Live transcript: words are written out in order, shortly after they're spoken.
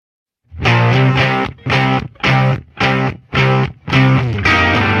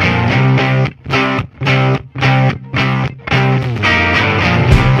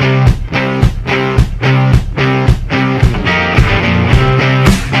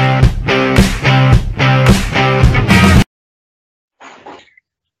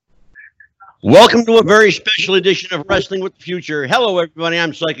Welcome to a very special edition of Wrestling with the Future. Hello, everybody.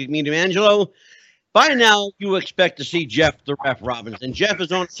 I'm Psychic Medium Angelo. By now, you expect to see Jeff the Ref Robinson. Jeff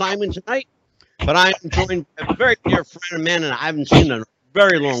is on assignment tonight, but I'm joined by a very dear friend of mine, and I haven't seen in a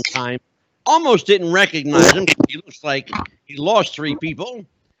very long time. Almost didn't recognize him. He looks like he lost 3 people.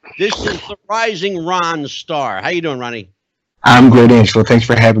 This is the rising Ron Starr. How you doing, Ronnie? I'm great, Angelo. Thanks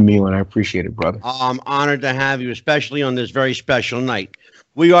for having me on. I appreciate it, brother. I'm honored to have you, especially on this very special night.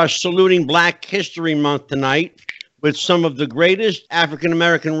 We are saluting Black History Month tonight with some of the greatest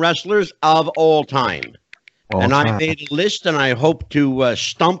African-American wrestlers of all time. I made a list, and I hope to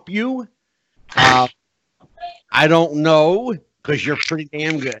stump you. I don't know, because you're pretty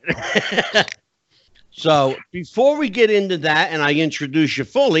damn good. So before we get into that, and I introduce you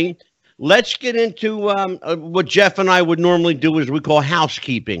fully, let's get into what Jeff and I would normally do, is we call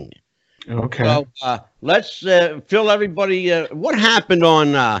housekeeping. Okay. So let's fill everybody. What happened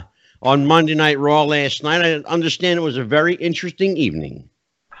on Monday Night Raw last night? I understand it was a very interesting evening.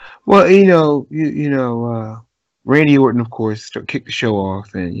 Well, Randy Orton, of course, kicked the show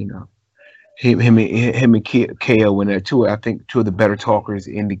off, and him and KO were two of the better talkers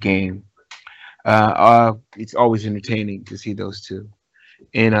in the game. It's always entertaining to see those two,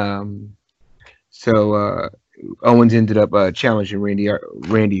 and so Owens ended up challenging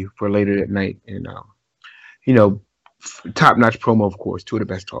Randy for later that night, and top-notch promo, of course, 2 of the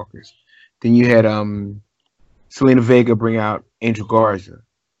best talkers. Then you had Selena Vega bring out Angel Garza,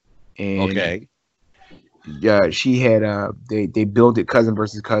 and she had they built it cousin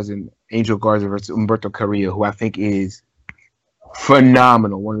versus cousin, Angel Garza versus Humberto Carrillo, who I think is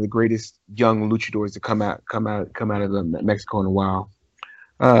phenomenal, one of the greatest young luchadors to come out of Mexico in a while.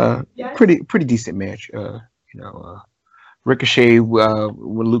 Pretty decent match. Ricochet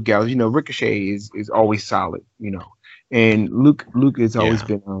with Luke Gallows. Ricochet is always solid. And Luke has always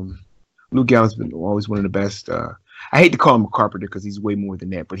been Luke Gallows has been always one of the best. I hate to call him a carpenter because he's way more than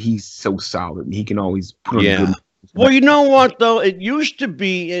that, but he's so solid and he can always put on good. Well, you know what though? It used to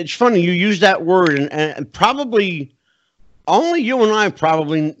be. It's funny you use that word, and probably only you and I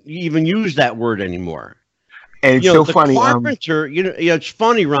probably even use that word anymore. And it's so funny. Carpenter, it's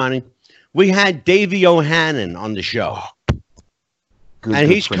funny, Ronnie. We had Davey O'Hannon on the show,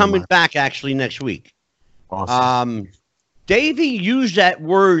 and he's coming back actually next week. Awesome. Davey used that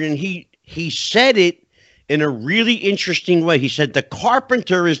word, and he said it in a really interesting way. He said the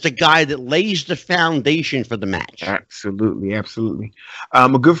carpenter is the guy that lays the foundation for the match. Absolutely. A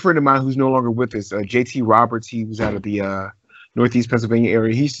good friend of mine who's no longer with us, JT Roberts, he was out of the Northeast Pennsylvania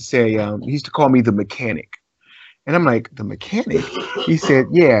area. He used to say, he used to call me the mechanic. And I'm like, the mechanic? He said,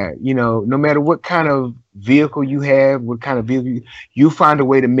 yeah, no matter what kind of vehicle you have, what kind of vehicle, you find a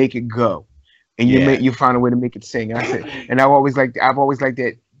way to make it go. And you find a way to make it sing. And I said, and I've always liked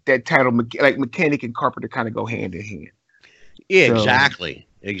that title, like mechanic and carpenter kind of go hand in hand. Yeah, so,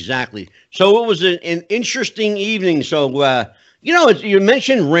 exactly. So it was an interesting evening. So, you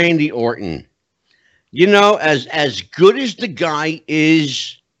mentioned Randy Orton. As good as the guy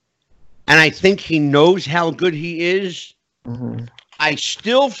is, and I think he knows how good he is, I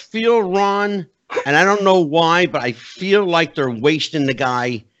still feel, Ron, and I don't know why, but I feel like they're wasting the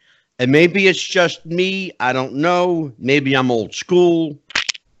guy. And maybe it's just me. I don't know. Maybe I'm old school.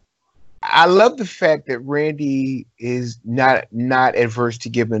 I love the fact that Randy is not adverse to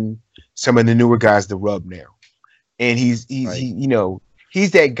giving some of the newer guys the rub now, and he's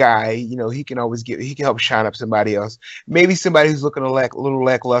he's that guy. He can help shine up somebody else. Maybe somebody who's looking a little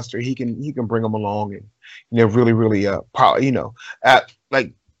lackluster. He can bring them along and really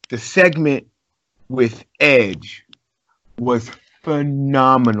like the segment with Edge was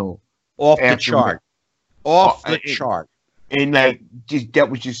phenomenal. Off the chart. And that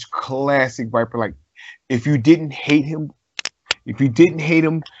was just classic Viper. Like if you didn't hate him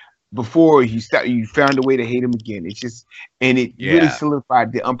before, you found a way to hate him again. It's just, and it really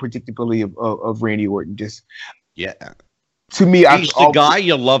solidified the unpredictability of Randy Orton. Just to me, he's the guy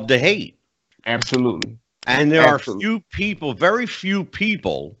you love to hate. Absolutely. And there are very few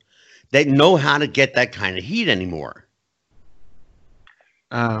people that know how to get that kind of heat anymore.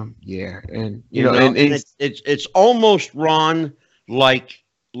 And and it's almost, Ron, like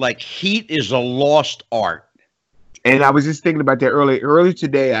heat is a lost art. And I was just thinking about that earlier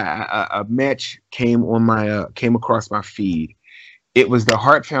today. A match came across my feed. It was the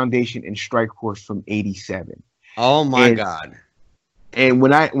Hart Foundation and Strikeforce from '87. Oh my God! And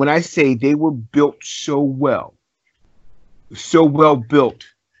when I say they were built so well built,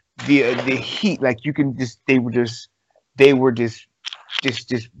 the heat, like you can just they were just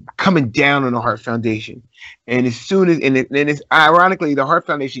coming down on the Hart Foundation. And as soon as it's ironically the Hart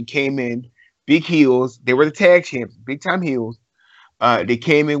Foundation came in big heels. They were the tag champs, big time heels. They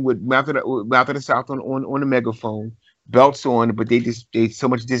came in with Mouth of the South on the megaphone, belts on, but they so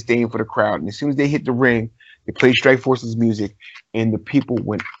much disdain for the crowd. And as soon as they hit the ring, they played Strike Force's music, and the people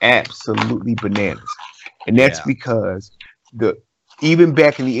went absolutely bananas. And that's because even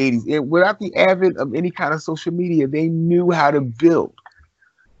back in the 80s, without the advent of any kind of social media, they knew how to build.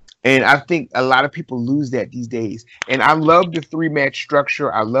 And I think a lot of people lose that these days. And I love the 3-match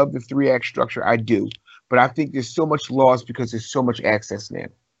structure. I love the 3-act structure. I do. But I think there's so much loss because there's so much access now.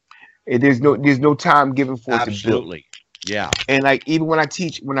 And there's no time given for it to build. Absolutely. Yeah. And like even when I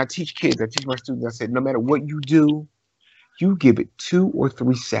teach kids, I teach my students, I said, no matter what you do, you give it 2 or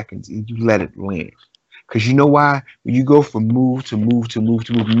 3 seconds and you let it land. Because you know why? When you go from move to move to move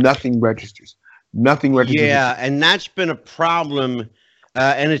to move, nothing registers. Nothing registers. Yeah, and that's been a problem.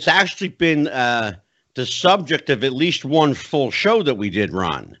 And it's actually been the subject of at least one full show that we did,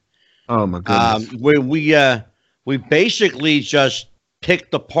 Ron. Oh my goodness! Where we basically just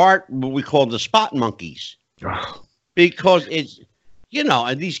picked apart what we call the spot monkeys, because it's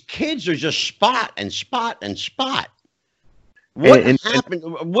and these kids are just spot and spot and spot. What happened?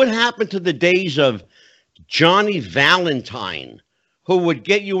 What happened to the days of Johnny Valentine, who would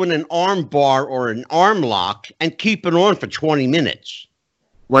get you in an arm bar or an arm lock and keep it on for 20 minutes?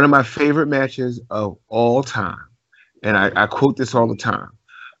 One of my favorite matches of all time, and I quote this all the time,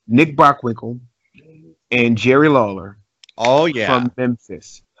 Nick Bockwinkel and Jerry Lawler from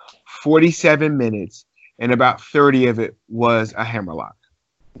Memphis. 47 minutes, and about 30 of it was a hammerlock.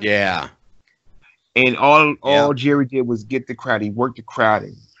 Yeah. And all Jerry did was get the crowd. He worked the crowd,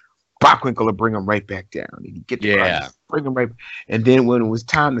 and Bockwinkel would bring him right back down. And he'd get the crowd, bring him right. And then when it was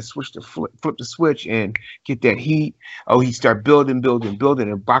time to flip the switch and get that heat, he'd start building, and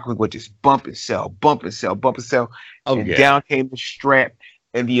Bockwinkel would just bump and sell. And down came the strap,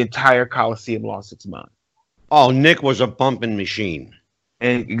 and the entire Coliseum lost its mind. Oh, Nick was a bumping machine.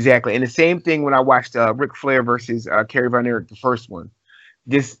 And exactly. And the same thing when I watched Ric Flair versus Kerry Von Erich, the first one.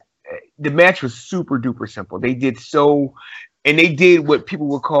 The match was super duper simple. They did what people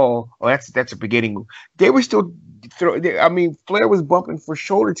would call, that's a beginning move. They were still Flair was bumping for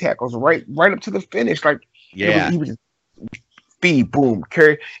shoulder tackles right up to the finish. Like, he was just speed, boom,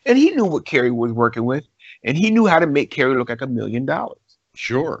 Kerry. And he knew what Kerry was working with, and he knew how to make Kerry look like $1 million.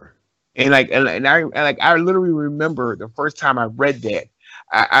 Sure. And I literally remember the first time I read that.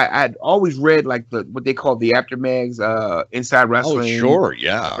 I'd always read like what they call the aftermaths, Inside Wrestling. Oh, sure,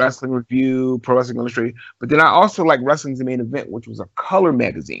 yeah. Wrestling Review, Pro Wrestling Illustrated. But then I also like Wrestling's the Main Event, which was a color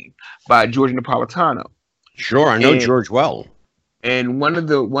magazine by George Napolitano. Sure, I know George well. And when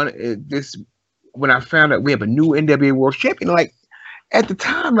I found out we have a new NWA World Champion, like at the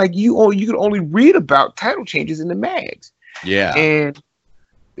time, like you could only read about title changes in the mags. Yeah. And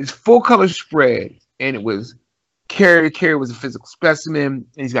it's full color spread, and it was Kerry was a physical specimen, and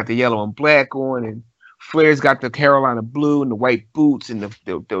he's got the yellow and black on, and Flair's got the Carolina blue and the white boots, and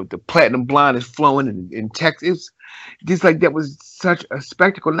the platinum blonde is flowing in text. It's just like that was such a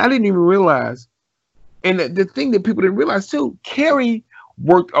spectacle. And I didn't even realize, and the thing that people didn't realize too, Kerry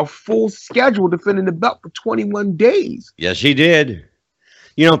worked a full schedule defending the belt for 21 days. Yes, he did.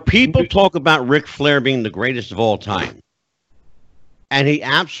 People talk about Ric Flair being the greatest of all time. And he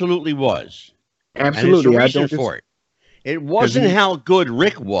absolutely was. Absolutely. And there's a reason for it. It wasn't how good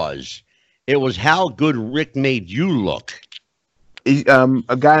Rick was. It was how good Rick made you look.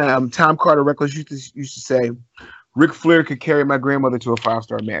 A guy, Tom Carter Reckless used to say, Ric Flair could carry my grandmother to a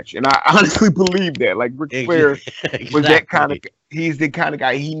 5-star match. And I honestly believe that. Like, Ric Flair was that kind of, he's the kind of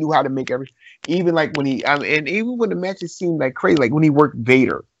guy, he knew how to make everything. Even like when and even when the matches seemed like crazy, like when he worked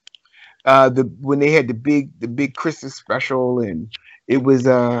Vader, when they had the big Christmas special, and it was,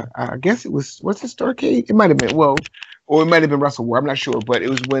 I guess it was, what's the Starrcade? It might have been, or it might have been Wrestle War. I'm not sure, but it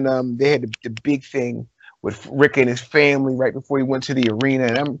was when they had the big thing with Rick and his family right before he went to the arena.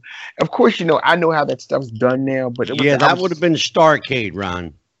 And of course, I know how that stuff's done now, but that would have been Starrcade,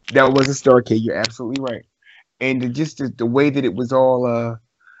 Ron. That was a Starrcade. You're absolutely right. And just the way that it was all,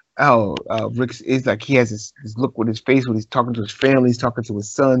 Rick is like, he has this look with his face when he's talking to his family, he's talking to his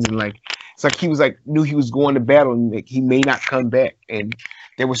sons, and like it's like he was like knew he was going to battle and like, he may not come back, and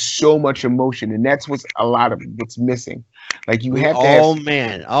there was so much emotion, and that's what's a lot of what's missing. Like you have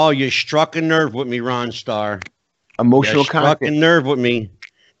to you struck a nerve with me, Ron Starr. Emotional content. Struck a nerve with me,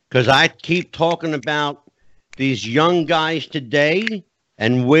 because I keep talking about these young guys today,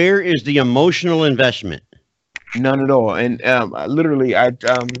 and where is the emotional investment? None at all. And literally, I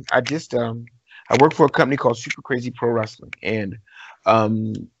work for a company called Super Crazy Pro Wrestling, and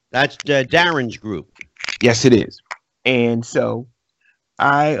that's Darren's group. Yes, it is. And so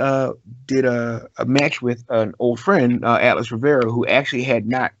I did a match with an old friend, Atlas Rivera, who actually had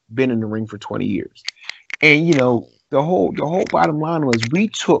not been in the ring for 20 years. And the whole bottom line was we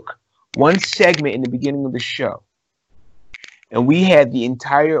took one segment in the beginning of the show, and we had the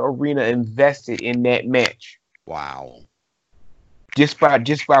entire arena invested in that match. Wow! Just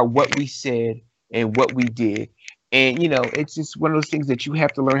by what we said and what we did. And it's just one of those things that you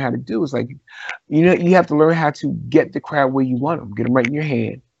have to learn how to do. It's like, you have to learn how to get the crowd where you want them, get them right in your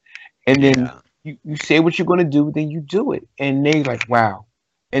hand, and then you say what you're going to do, then you do it, and they like, wow,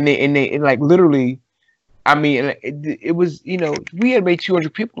 and they like literally. I mean, it was we had made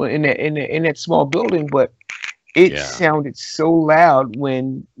 200 people in that small building, but it sounded so loud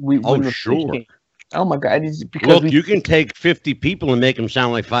when the sure. Came. Oh my God! It's because you can take 50 people and make them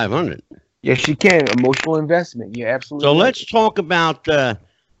sound like 500. Yes, you can. Emotional investment. Yeah, absolutely. So let's talk about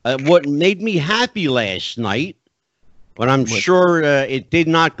what made me happy last night, but I'm sure it did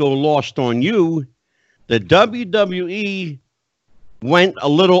not go lost on you. The WWE went a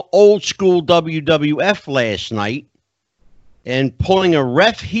little old school WWF last night and pulling a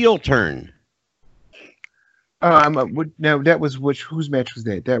ref heel turn. Now that was whose match was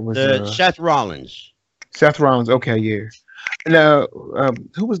that? That was Seth Rollins. Seth Rollins. Okay, yeah. Now,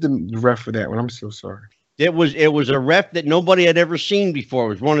 who was the ref for that one? I'm so sorry. It was a ref that nobody had ever seen before. It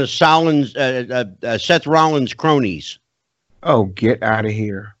was one of Seth Rollins' cronies. Oh, get out of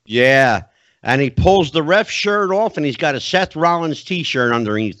here! Yeah, and he pulls the ref shirt off, and he's got a Seth Rollins T-shirt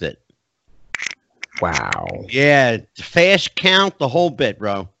underneath it. Wow. Yeah, fast count, the whole bit,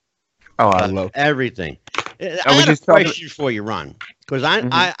 bro. Oh, I love everything. I have a question for you, Ron, because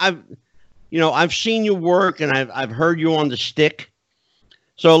I've seen your work and I've heard you on the stick.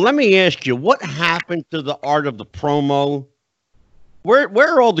 So let me ask you, what happened to the art of the promo? Where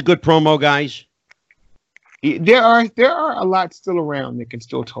are all the good promo guys? There are a lot still around that can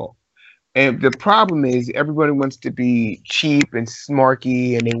still talk. And the problem is everybody wants to be cheap and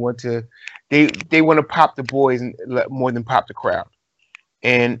smarky, and they want to pop the boys more than pop the crowd.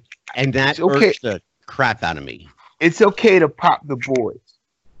 And that irks the crap out of me. It's okay to pop the boys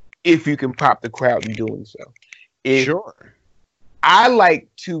if you can pop the crowd in doing so. Sure. I like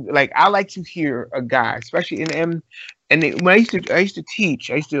to hear a guy, especially when I used to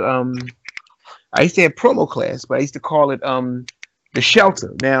teach, I used to have promo class, but I used to call it the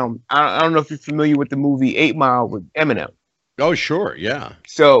shelter. Now I don't know if you're familiar with the movie 8 Mile with Eminem. Oh sure, yeah.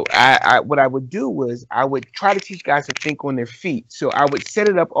 So what I would do was I would try to teach guys to think on their feet. So I would set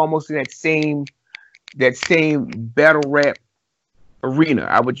it up almost in that same battle rap arena.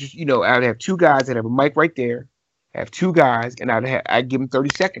 I would just I'd have two guys that have a mic right there, have two guys, and I'd give them 30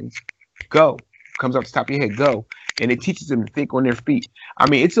 seconds. Go. Comes off the top of your head, go. And it teaches them to think on their feet. I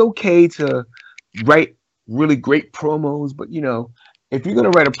mean, it's okay to write really great promos, but if you're gonna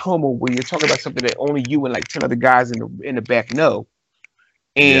write a promo where you're talking about something that only you and like 10 other guys in the back know,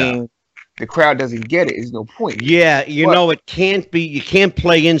 and the crowd doesn't get it, there's no point. Yeah, it can't be. You can't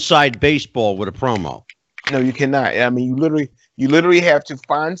play inside baseball with a promo. No, you cannot. I mean, you literally have to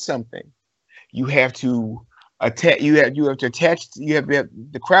find something. You have to attach.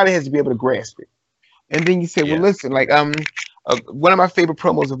 The crowd has to be able to grasp it, and then you say, "Well, listen." Like one of my favorite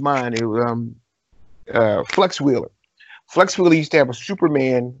promos of mine, it was Flex Wheeler. Flex Wheeler used to have a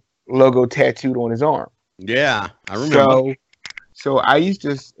Superman logo tattooed on his arm. Yeah, I remember. So I used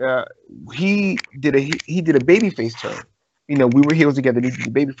to. He did a babyface turn. We were heels together. He did a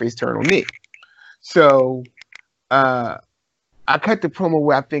babyface turn on me. So I cut the promo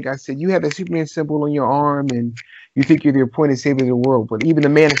where I said, you have a Superman symbol on your arm and you think you're the appointed savior of the world, but even the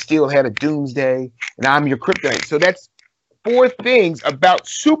Man of Steel had a doomsday and I'm your kryptonite. So that's 4 things about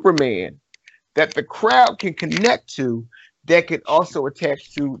Superman that the crowd can connect to that could also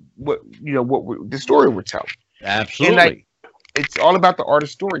attach to what the story we're telling. Absolutely. And it's all about the art of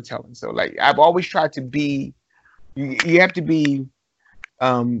storytelling. So I've always tried to be, you have to be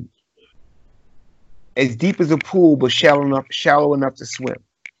as deep as a pool, but shallow enough to swim.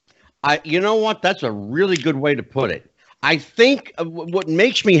 You know what? That's a really good way to put it. I think what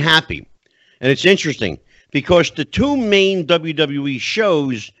makes me happy, and it's interesting, because the 2 main WWE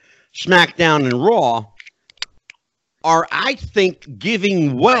shows, SmackDown and Raw, are, I think,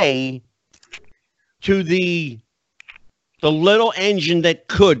 giving way to the little engine that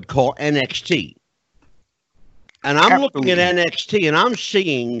could call NXT. And I'm looking at NXT, and I'm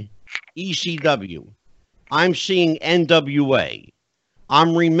seeing ECW. I'm seeing NWA.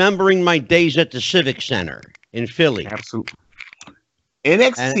 I'm remembering my days at the Civic Center in Philly. Absolutely.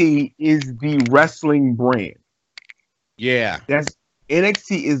 NXT is the wrestling brand. Yeah.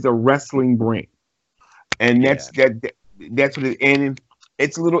 NXT is the wrestling brand. And that's what it, and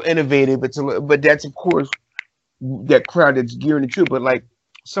it's a little innovative. It's a little, but that's of course that crowd that's gearing it to. But like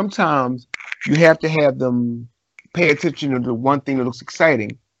sometimes you have to have them pay attention to the one thing that looks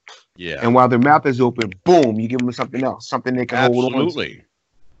exciting. Yeah. And while their mouth is open, boom, you give them something else, something they can hold on to. Absolutely.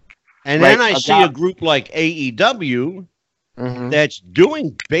 And Like then I see a group like AEW that's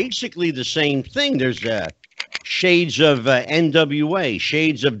doing basically the same thing. There's shades of NWA,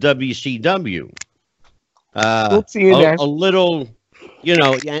 shades of WCW. A little, you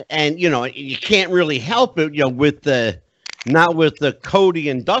know, and you know, you can't really help it, you know, with the not with the Cody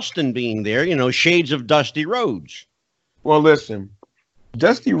and Dustin being there, you know, shades of Dusty Rhodes. Well, listen,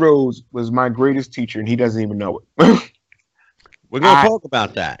 Dusty Rhodes was my greatest teacher, and he doesn't even know it. We're going to talk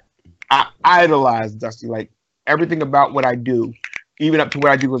about that. I idolize Dusty. Like everything about what I do, even up to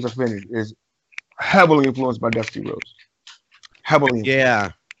what I do as a finish, is heavily influenced by Dusty Rhodes. Heavily influenced.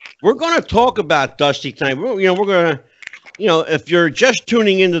 Yeah. We're going to talk about Dusty tonight. We're going to, you know, if you're just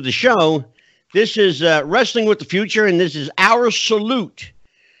tuning into the show, this is Wrestling with the Future, and this is our salute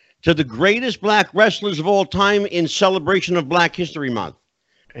to the greatest black wrestlers of all time in celebration of Black History Month.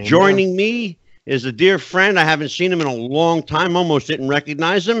 Amen. Joining me is a dear friend. I haven't seen him in a long time. Almost didn't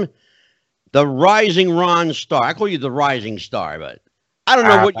recognize him. The rising Ron Starr. I call you the rising star, but I don't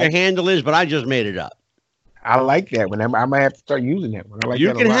know what your handle is, but I just made it up. I like that one. I might have to start using that one. I like you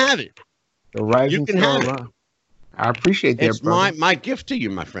that can a lot. have it. The rising star. Have it. I appreciate that. It's brother. my gift to you,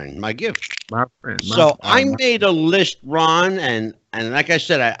 my friend. My gift. My friend. I made a list, Ron, and like I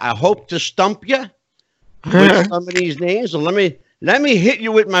said, I hope to stump you with some of these names. So let me hit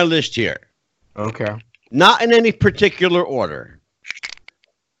you with my list here. Okay. Not in any particular order.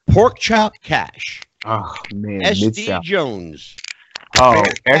 Pork Chop Cash. Oh man. S.D. Jones. Oh,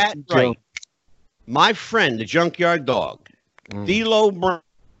 S.D. Jones. My friend, the Junkyard Dog. D'Lo Brown.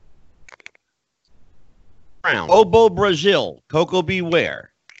 Bobo Brazil. Coco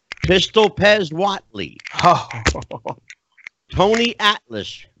Beware. Pistol Pez Watley. Oh. Tony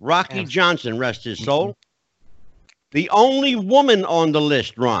Atlas. Rocky Johnson, rest his soul. The only woman on the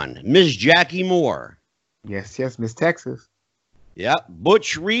list, Ron, Miss Jackie Moore. Yes, Miss Texas. Yep.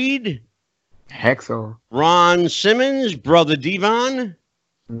 Butch Reed. Hexo. Ron Simmons, Brother Devon.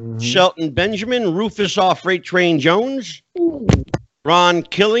 Shelton Benjamin, Rufus off Freight Train Jones. Ron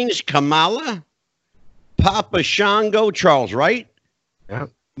Killings, Kamala. Papa Shango, Charles Wright. Yep.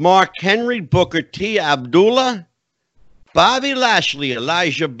 Mark Henry, Booker T, Abdullah. Bobby Lashley,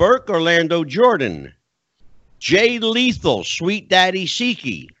 Elijah Burke, Orlando Jordan. Jay Lethal, Sweet Daddy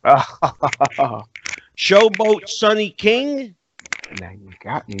Siki. Showboat Sonny King. Now you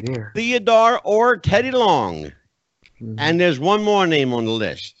got me there. Theodore or Teddy Long. And there's one more name on the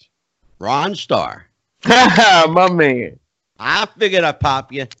list. Ron Starr. My man. I figured I'd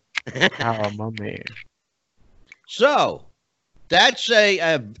pop you. Oh, my man. So, that's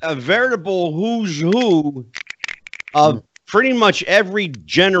a veritable who's who of pretty much every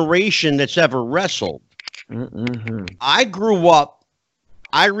generation that's ever wrestled. I grew up,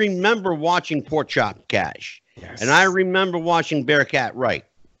 I remember watching Pork Chop Cash. Yes. And I remember watching Bearcat Wright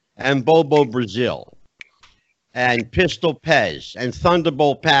and Bobo Brazil and Pistol Pez and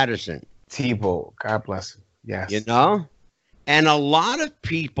Thunderbolt Patterson. T-Bolt, God bless him. Yes. You know? And a lot of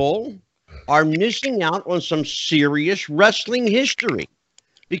people are missing out on some serious wrestling history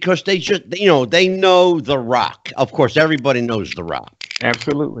because they just, you know, they know The Rock. Of course, everybody knows The Rock.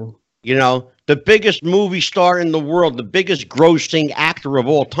 Absolutely. You know, the biggest movie star in the world, the biggest grossing actor of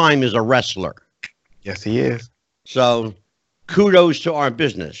all time is a wrestler. Yes, he is. So kudos to our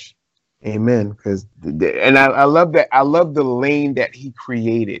business. Amen. Because and I love that. I love the lane that he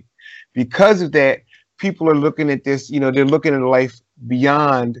created. Because of that, people are looking at this, you know, they're looking at life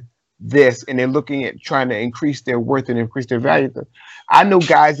beyond this and they're looking at trying to increase their worth and increase their value. I know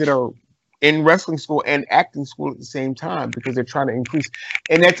guys that are in wrestling school and acting school at the same time because they're trying to increase.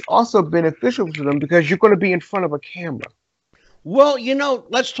 And that's also beneficial to them because you're going to be in front of a camera. Well, you know,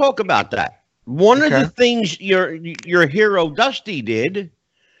 let's talk about that. One of the things your hero Dusty did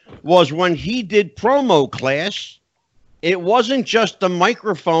was when he did promo class, it wasn't just the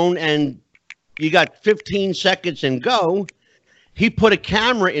microphone and you got 15 seconds and go. He put a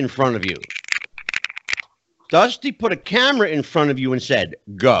camera in front of you. Dusty put a camera in front of you and said,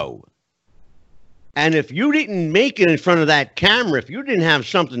 go. And if you didn't make it in front of that camera, if you didn't have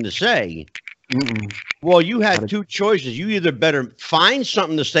something to say, well, you had two choices. You either better find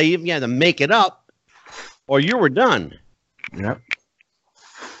something to say if you had to make it up, or you were done. Yep.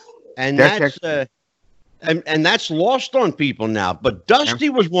 And that's and that's lost on people now. But Dusty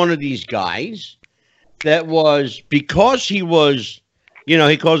was one of these guys that was, because he was, you know,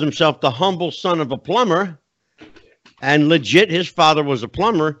 he calls himself the humble son of a plumber. And legit, his father was a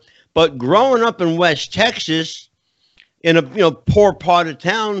plumber. But growing up in West Texas, in a poor part of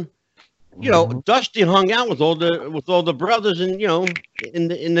town, Dusty hung out with all the brothers and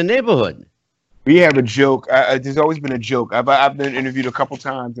in the neighborhood. We have a joke. There's always been a joke. I've been interviewed a couple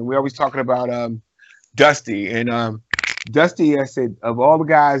times, and we're always talking about Dusty. And Dusty, I said, of all the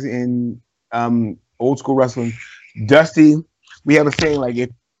guys in old school wrestling, Dusty, we have a saying like, if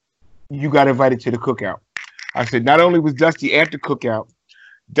you got invited to the cookout. I said, not only was Dusty at the cookout,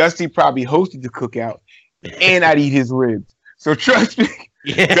 Dusty probably hosted the cookout, and I'd eat his ribs. So trust me,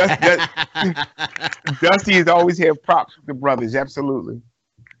 Dusty has always had props with the brothers. Absolutely.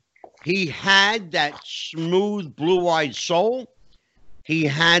 He had that smooth, blue-eyed soul. He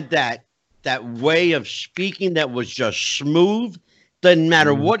had that way of speaking that was just smooth. Doesn't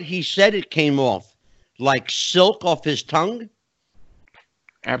matter what he said, it came off like silk off his tongue.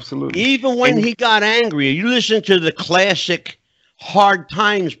 Absolutely. Even when he got angry, you listen to the classic Hard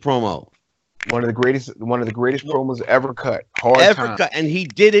Times promo. One of the greatest promos ever cut. Hard Times. And he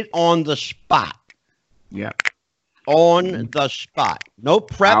did it on the spot. Yeah. On the spot. No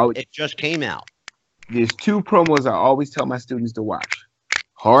prep. It just came out. There's two promos I always tell my students to watch.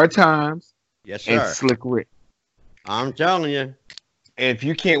 Hard Times. Yes, sir. And Slick Rick. I'm telling you. And if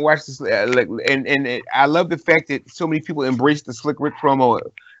you can't watch this, and I love the fact that so many people embrace the Slick Rick promo,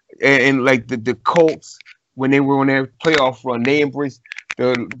 and like the Colts when they were on their playoff run, they embraced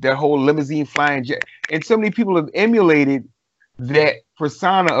their whole limousine flying jet, and so many people have emulated that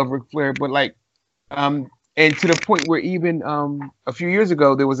persona of Ric Flair. But and to the point where even a few years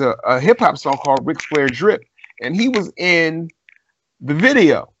ago there was a hip hop song called Ric Flair Drip, and he was in the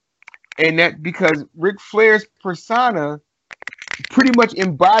video, and that because Ric Flair's persona pretty much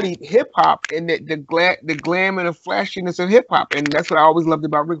embodied hip hop and the glam and the flashiness of hip hop, and that's what I always loved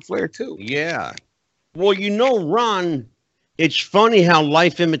about Ric Flair too. Yeah. Well, Ron, it's funny how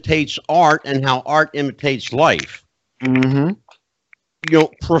life imitates art and how art imitates life. Mm-hmm.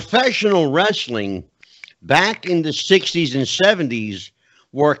 Professional wrestling back in the 60s and 70s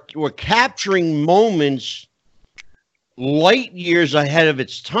were capturing moments light years ahead of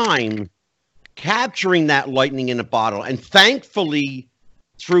its time, capturing that lightning in a bottle, and thankfully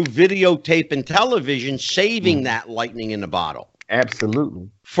through videotape and television, saving that lightning in a bottle. Absolutely.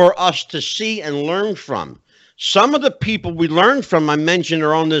 For us to see and learn from. Some of the people we learned from, I mentioned,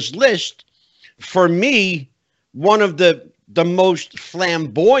 are on this list. For me, one of the most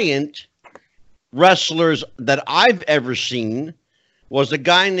flamboyant wrestlers that I've ever seen was a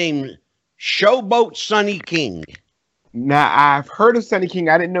guy named Showboat Sonny King. Now, I've heard of Sonny King.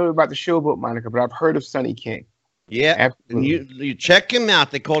 I didn't know about the Showboat moniker, but I've heard of Sonny King. Yeah, and you check him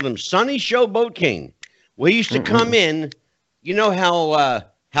out. They called him Sonny Showboat King. Well, he used to come in. You know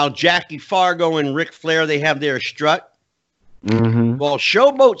how Jackie Fargo and Ric Flair, they have their strut? Mm-hmm. Well,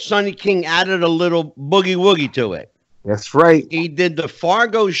 Showboat Sonny King added a little boogie woogie to it. That's right. He did the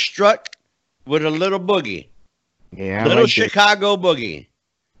Fargo strut with a little boogie. Yeah, little Chicago boogie.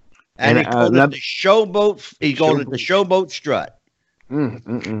 And he called it the Showboat. He called it the Showboat strut.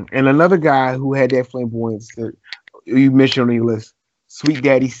 And another guy who had that flamboyance that you mentioned on your list, Sweet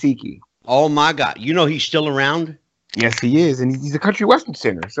Daddy Siki. Oh my God! He's still around. Yes, he is, and he's a country western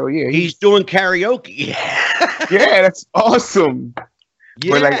singer. So yeah, he's doing karaoke. Yeah, that's awesome.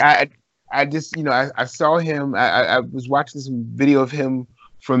 Yeah. But like I just I saw him. I was watching some video of him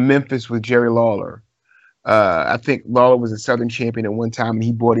from Memphis with Jerry Lawler. I think Lawler was a Southern champion at one time, and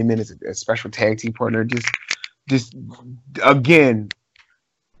he brought him in as a special tag team partner. Just again,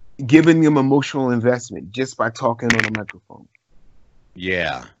 giving him emotional investment just by talking on a microphone.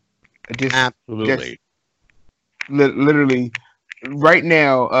 Yeah, absolutely. Literally, right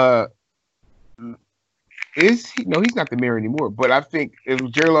now, he's not the mayor anymore. But I think if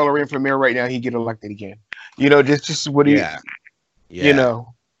Jerry Lawler ran for mayor right now, he'd get elected again. Just what he,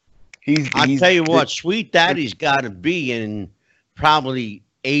 I'll tell you what, Sweet Daddy's got to be in probably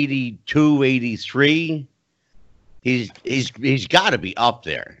 82, 83. He's got to be up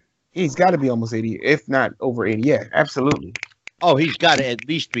there. He's got to be almost 80, if not over 80. Yeah, absolutely. Oh, he's got to at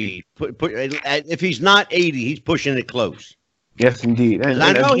least be if he's not 80, he's pushing it close. Yes, indeed. And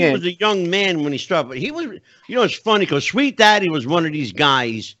I know he was a young man when he started, but he was. It's funny because Sweet Daddy was one of these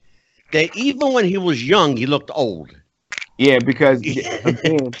guys that even when he was young, he looked old. Yeah, because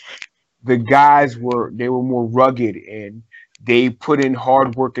again, the guys were more rugged and they put in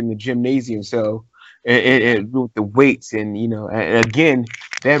hard work in the gymnasium. So and with the weights and and again,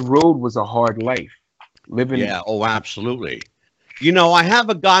 that road was a hard life. Living. Yeah. Oh, absolutely. I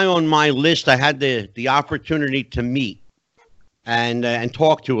have a guy on my list I had the opportunity to meet and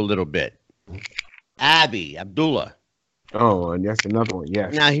talk to a little bit. Abdullah. Oh, and that's another one.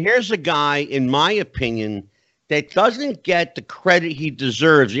 Yes. Now, here's a guy, in my opinion, that doesn't get the credit he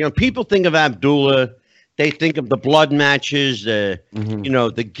deserves. You know, people think of Abdullah, they think of the blood matches, the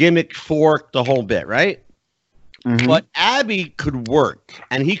gimmick fork, the whole bit, right? Mm-hmm. But Abby could work,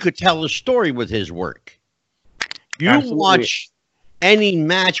 and he could tell a story with his work. You Absolutely. Watch any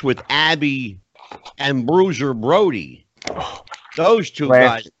match with Abby and Bruiser Brody, those two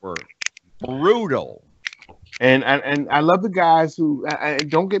guys were brutal. And I love the guys who,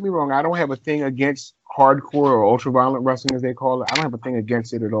 don't get me wrong, I don't have a thing against hardcore or ultra-violent wrestling, as they call it. I don't have a thing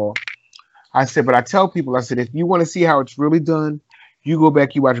against it at all. But I tell people, if you want to see how it's really done, you go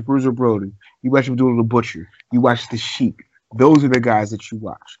back, you watch Bruiser Brody, you watch Abdullah the Butcher, you watch the Sheik. Those are the guys that you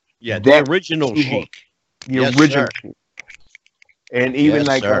watch. Yeah, the original Sheik. The original Sheik. And even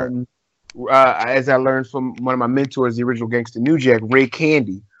as I learned from one of my mentors, the original Gangsta New Jack, Ray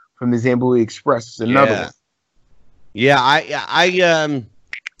Candy from the Zambuli Express, is another one. Yeah, I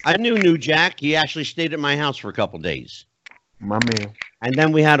knew New Jack. He actually stayed at my house for a couple of days. My man. And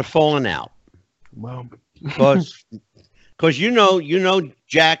then we had a falling out. Well, because you know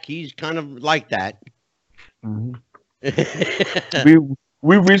Jack, he's kind of like that. Mm-hmm.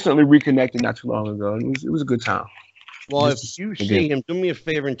 we recently reconnected not too long ago. It was a good time. Well, if you see him, do me a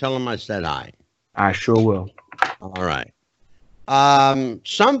favor and tell him I said hi. I sure will. All right.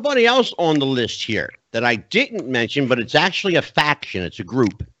 Somebody else on the list here that I didn't mention, but it's actually a faction. It's a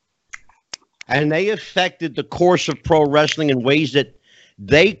group. And they affected the course of pro wrestling in ways that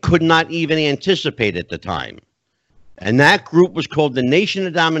they could not even anticipate at the time. And that group was called the Nation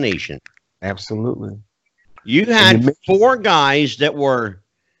of Domination. Absolutely. You had 4 guys that were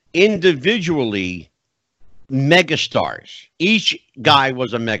individually megastars. Each guy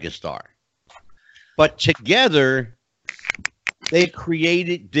was a megastar. But together, they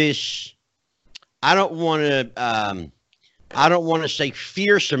created this, I don't want to say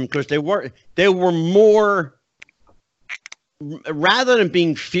fearsome, because they were more, rather than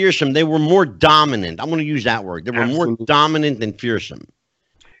being fearsome, they were more dominant. I'm going to use that word. They were more dominant than fearsome.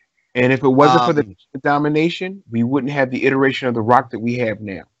 And if it wasn't for the domination, we wouldn't have the iteration of The Rock that we have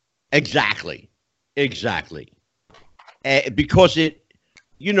now. Exactly. Because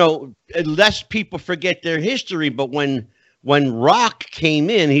less people forget their history, but when Rock came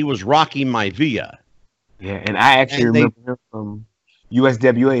in, he was Rocky Maivia. Yeah, and I actually remember him from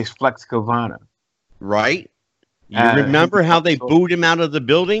USWA's Flex Kavana. Right? You remember how they booed him out of the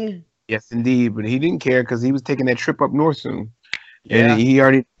building? Yes, indeed. But he didn't care because he was taking that trip up north soon. Yeah. And he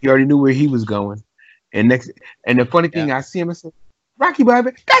already knew where he was going. And the funny thing, I see him and say, Rocky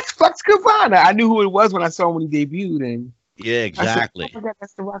Maivia, that's Flex Kavana. I knew who it was when I saw him when he debuted. And yeah, exactly. I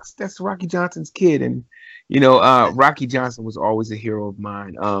said, that's Rocky Johnson's kid. And Rocky Johnson was always a hero of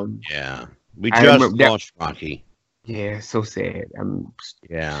mine. Yeah. We just lost Rocky. Yeah, so sad.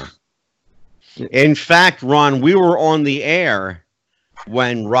 Yeah. In fact, Ron, we were on the air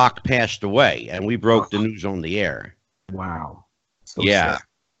when Rock passed away, and we broke the news on the air. Wow. So yeah. sad.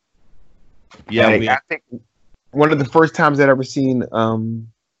 Yeah. I think one of the first times I'd ever seen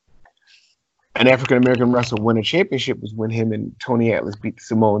an African American wrestler win a championship was when him and Tony Atlas beat the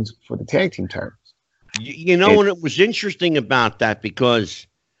Samoans for the tag team titles. And it was interesting about that because,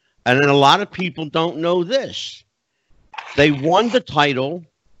 and a lot of people don't know this, they won the title,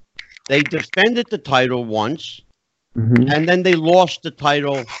 they defended the title once, and then they lost the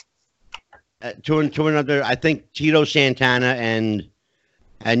title to another, I think Tito Santana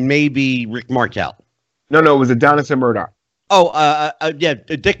and maybe Rick Martel. No, it was Adonis and Murdoch. Oh,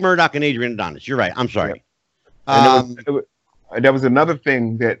 Dick Murdoch and Adrian Adonis. You're right. I'm sorry. Yeah. That was another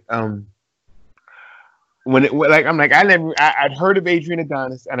thing that I'd heard of Adrian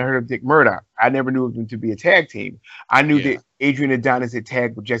Adonis and I heard of Dick Murdoch. I never knew of them to be a tag team. I knew that Adrian Adonis had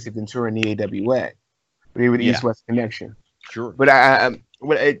tagged with Jesse Ventura in the AWA. They were the East-West Connection. Sure. But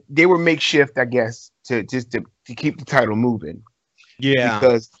they were makeshift, I guess, to keep the title moving. Yeah.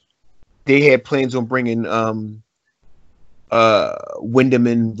 Because they had plans on bringing Wyndham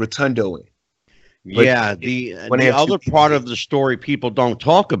and Rotundo in. But the other part of the story people don't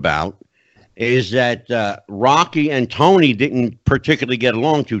talk about is that Rocky and Tony didn't particularly get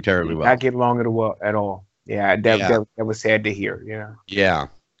along too terribly well. Not get along at all. Yeah, that was sad to hear. Yeah. Yeah.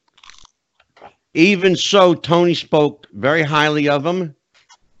 Even so, Tony spoke very highly of him,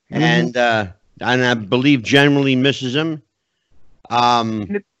 and I believe generally misses him.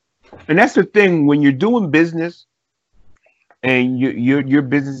 And that's the thing when you're doing business, and your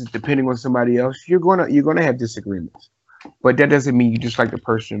business is depending on somebody else. You're gonna have disagreements, but that doesn't mean you dislike the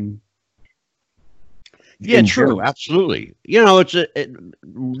person. Yeah, true, absolutely.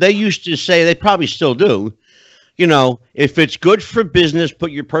 They used to say, they probably still do. if it's good for business,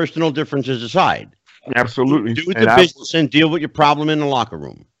 put your personal differences aside. Absolutely. Do the business and deal with your problem in the locker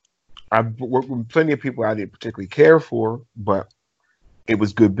room. I've worked with plenty of people I didn't particularly care for, but it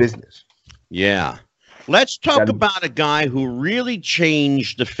was good business. Yeah. Let's talk about a guy who really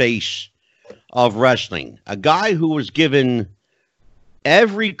changed the face of wrestling. A guy who was given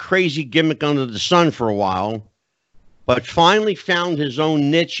every crazy gimmick under the sun for a while, but finally found his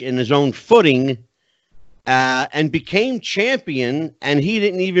own niche and his own footing, and became champion, and he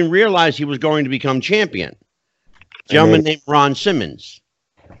didn't even realize he was going to become champion. Gentleman named Ron Simmons.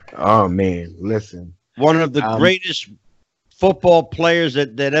 Oh man, listen. One of the greatest football players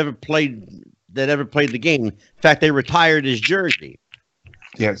that ever played the game. In fact, they retired his jersey.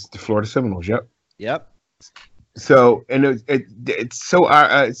 Yes, the Florida Seminoles. Yep. So, and it's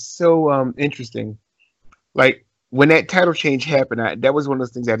so interesting. Like when that title change happened, that was one of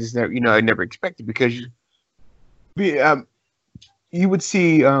those things I just never, I never expected, because you would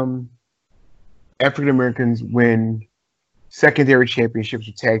see African Americans win secondary championships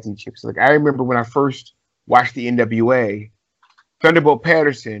or tag team championships. Like I remember when I first watched the NWA, Thunderbolt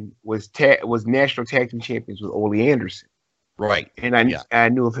Patterson was national tag team champions with Ole Anderson. Right. And I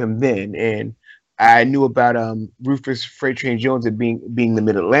knew of him then, and I knew about Rufus Freight Train Jones being the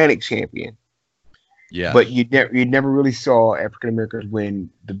Mid Atlantic champion. Yeah. But you never really saw African Americans win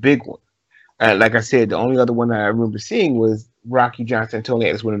the big one. Like I said, the only other one I remember seeing was Rocky Johnson and Tony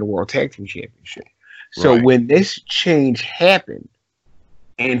Atlas winning the World Tag Team Championship. So when this change happened,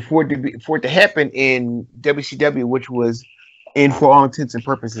 and for it to happen in WCW, which was, for all intents and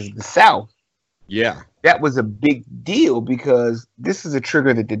purposes, the South, that was a big deal, because this is a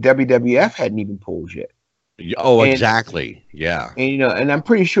trigger that the WWF hadn't even pulled yet. Oh, exactly. Yeah. And and I'm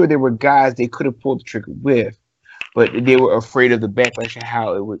pretty sure there were guys they could have pulled the trigger with, but they were afraid of the backlash of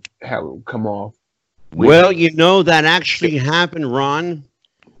how it would come off. Well, that actually happened, Ron.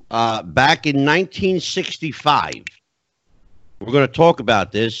 Back in 1965, we're going to talk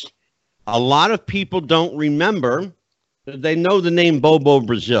about this. A lot of people don't remember. They know the name Bobo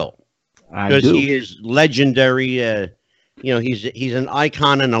Brazil because he is legendary. He's an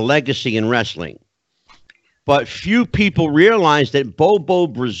icon and a legacy in wrestling. But few people realize that Bobo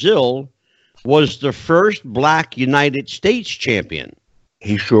Brazil was the first black United States champion.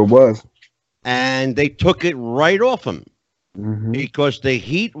 He sure was. And they took it right off him. Mm-hmm. Because the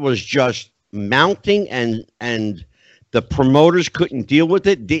heat was just mounting, and the promoters couldn't deal with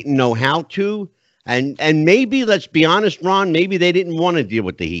it, didn't know how to, and maybe, let's be honest, Ron, maybe they didn't want to deal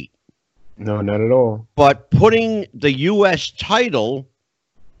with the heat. No, not at all. But putting the U.S. title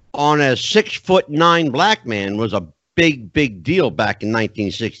on a 6'9" black man was a big deal back in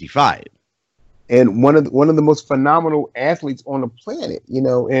 1965. And one of the most phenomenal athletes on the planet,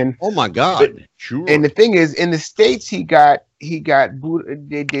 and oh my God, sure. And the thing is, in the States, he got booed.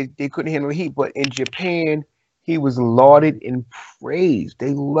 They couldn't handle the heat, but in Japan, he was lauded and praised.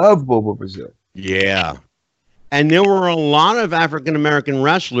 They loved Bobo Brazil. Yeah, and there were a lot of African American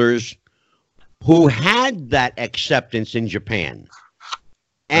wrestlers who had that acceptance in Japan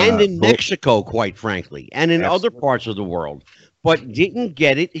and in Mexico, quite frankly, and in other parts of the world, but didn't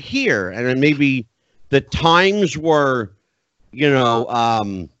get it here. And then maybe the times were,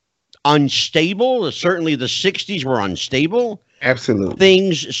 unstable. Certainly the 60s were unstable. Absolutely.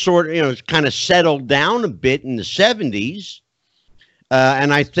 Things sort of, kind of settled down a bit in the 70s.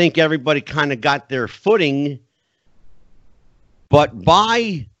 And I think everybody kind of got their footing. But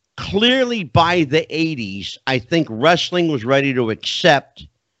clearly by the 80s, I think wrestling was ready to accept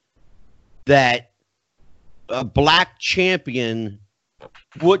that a black champion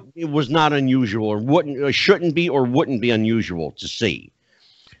was not unusual, or shouldn't be, or wouldn't be unusual to see.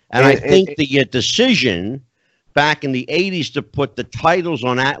 And I think the decision back in the 80s to put the titles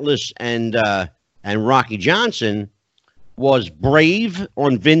on Atlas and Rocky Johnson was brave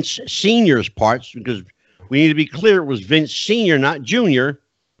on Vince Sr.'s parts, because we need to be clear, it was Vince Sr., not Jr.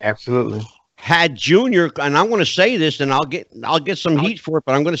 Absolutely. Had Jr., and I want to say this, and I'll get some heat for it,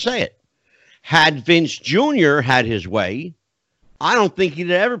 but I'm going to say it. Had Vince Jr. had his way, I don't think he'd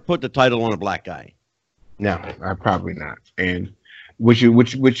ever put the title on a black guy. No, probably not. And which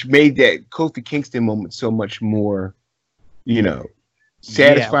made that Kofi Kingston moment so much more,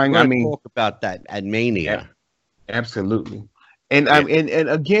 satisfying. Yeah, talk about that at Mania. Absolutely. And and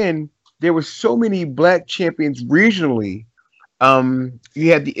again, there were so many black champions regionally.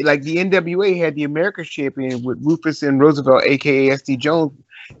 You had the NWA had the America's champion with Rufus and Roosevelt, aka SD Jones.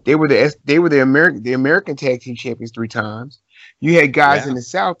 They were the American tag team champions 3 times. You had guys in the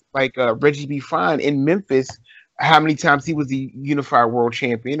South like Reggie B. Fine in Memphis. how many times he was the unified world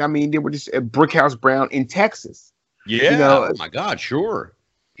champion. I mean, they were just at Brickhouse Brown in Texas. Yeah. You know, Oh my God. Sure.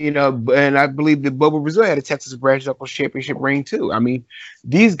 you know, and I believe that Bobo Brazil had a Texas Brass Knuckles championship reign too. I mean,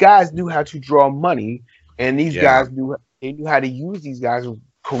 these guys knew how to draw money, and these guys knew how to use these guys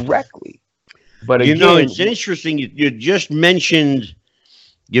correctly. But you again, know, it's interesting. You just mentioned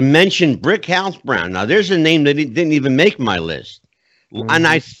Brickhouse Brown. Now, there's a name that didn't even make my list, and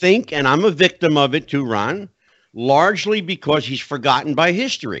I think, and I'm a victim of it too, Ron, largely because he's forgotten by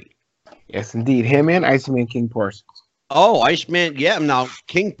history. Yes, indeed, him and Iceman King Parsons. Oh, Iceman, yeah. Now,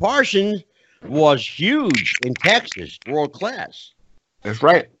 King Parsons was huge in Texas, world class. That's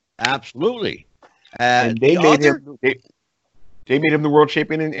right. Absolutely. And they made him. They made him the world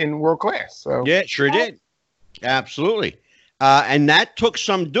champion in world class. So yeah, sure did. Absolutely. And that took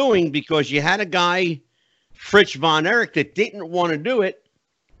some doing because you had a guy, Fritz von Erich, that didn't want to do it,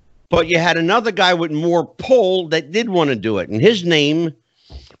 but you had another guy with more pull that did want to do it, and his name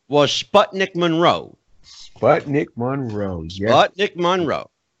was Sputnik Monroe. Sputnik Monroe. Yes. Sputnik Monroe.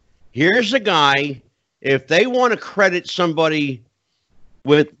 Here's a guy, if they want to credit somebody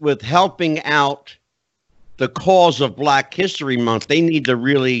with helping out the cause of Black History Month, they need to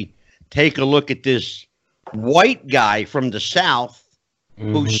really take a look at this white guy from the South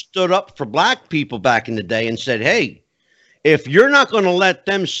who stood up for black people back in the day and said, hey, if you're not going to let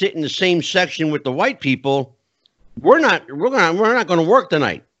them sit in the same section with the white people, we're not going to work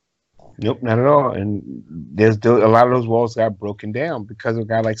tonight. Nope, not at all. And there's a lot of those walls got broken down because of a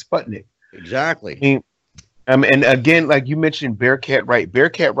guy like Sputnik. Exactly. And again, like you mentioned, Bearcat Wright.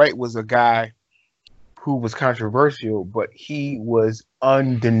 Bearcat Wright was a guy who was controversial, but he was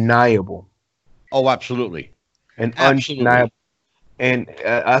undeniable. Oh, absolutely. And undeniable. And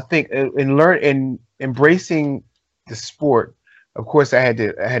I think in embracing the sport, of course, I had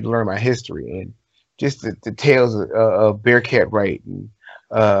to learn my history and just the tales of Bearcat Wright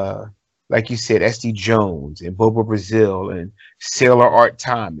and like you said, S.D. Jones and Bobo Brazil and Sailor Art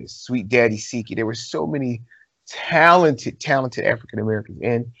Thomas, Sweet Daddy Siki. There were so many talented African Americans,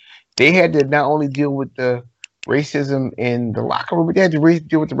 and they had to not only deal with the racism in the locker room, but they had to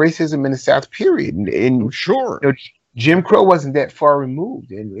deal with the racism in the South. Period. And sure, you know, Jim Crow wasn't that far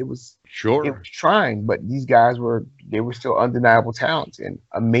removed, and it was sure. It was trying, but these guys were still undeniable talents and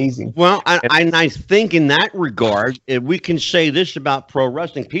amazing. Well, and I think in that regard, we can say this about pro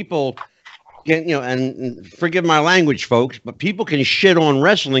wrestling: people can, and forgive my language, folks, but people can shit on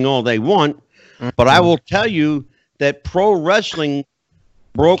wrestling all they want, but I will tell you that pro wrestling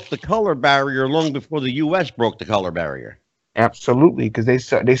broke the color barrier long before the U.S. broke the color barrier. Absolutely, because they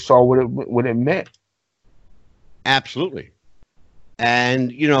saw what it meant. Absolutely.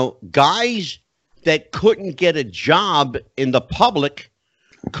 And, guys that couldn't get a job in the public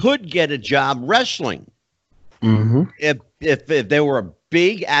could get a job wrestling. Mm-hmm. If they were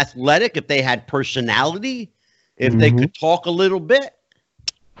big, athletic, if they had personality, if they could talk a little bit,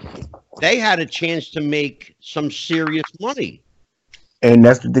 they had a chance to make some serious money. And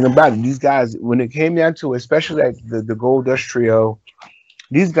that's the thing about it. These guys, when it came down to it, especially like the Gold Dust Trio,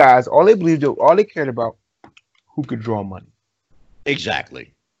 these guys, all they cared about, who could draw money.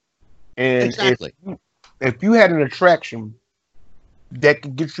 Exactly. And exactly. If you had an attraction that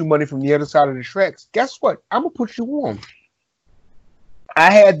could get you money from the other side of the tracks, guess what? I'm gonna put you on. I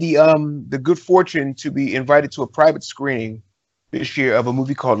had the good fortune to be invited to a private screening this year of a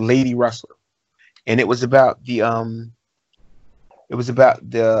movie called Lady Wrestler, and it was about the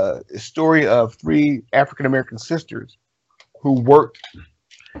story of three African American sisters who worked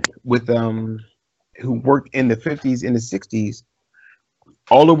in the 50s and the 60s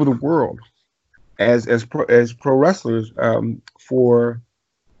all over the world as pro wrestlers for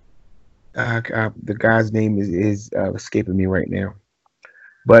the guy's name is escaping me right now,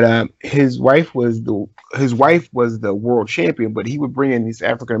 but his wife was the world champion, but he would bring in these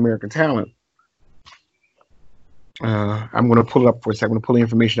African American talent. I'm going to pull it up for a second. I'm going to pull the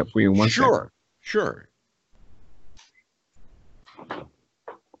information up for you in one second. Sure.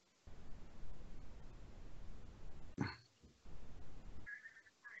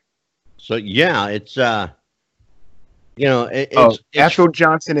 So yeah, it's Afro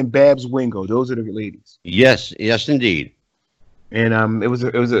Johnson and Babs Wingo. Those are the ladies. Yes, indeed. And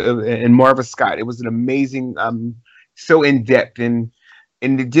and Marva Scott. It was an amazing, so in depth and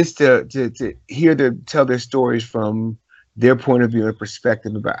just to hear them tell their stories from their point of view and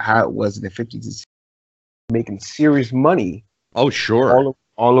perspective about how it was in the 50s, making serious money. Oh, sure.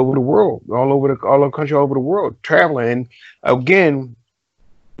 All over the world, all over the country, all over the world, traveling, and again,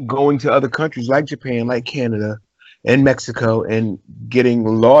 going to other countries like Japan, like Canada, and Mexico, and getting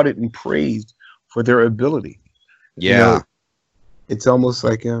lauded and praised for their ability. Yeah. You know, it's almost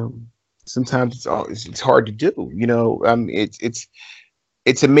like sometimes it's hard to do. You know,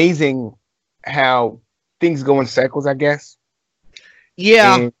 it's amazing how things go in cycles, I guess.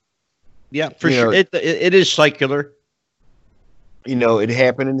 Yeah. And, yeah, for sure. It is circular. You know, it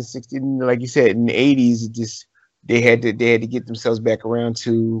happened in the 60s, like you said, in the 80s. It just they had to get themselves back around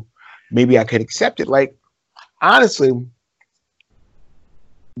to maybe I could accept it. Like honestly,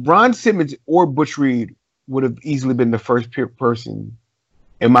 Ron Simmons or Butch Reed would have easily been the first person,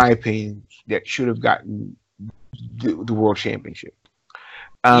 in my opinion, that should have gotten the world championship.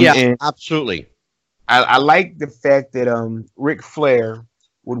 Yeah, absolutely. I like the fact that Ric Flair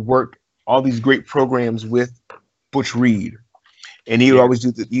would work all these great programs with Butch Reed, and he would always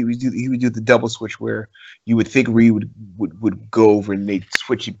do he would do the double switch where you would think Reed would go over and they'd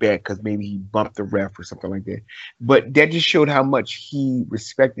switch it back because maybe he bumped the ref or something like that. But that just showed how much he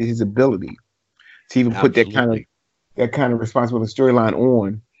respected his ability to even put that kind of responsibility storyline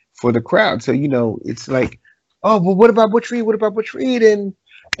on for the crowd. So you know, it's like, oh, well, what about Butch Reed? What about Butch Reed? And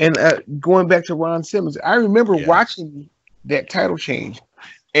going back to Ron Simmons, I remember watching that title change,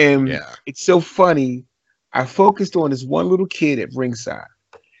 and it's so funny. I focused on this one little kid at ringside,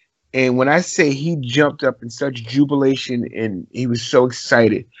 and when I say he jumped up in such jubilation and he was so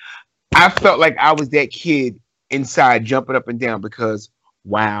excited, I felt like I was that kid inside jumping up and down because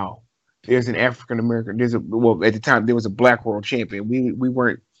wow, there's an African American. At the time there was a black world champion. We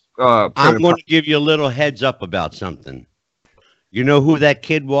weren't. I'm going to give you a little heads up about something. You know who that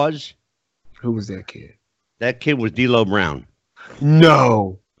kid was? Who was that kid? That kid was D'Lo Brown.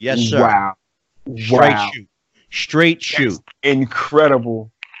 No. Yes, sir. Wow. Straight shoot. That's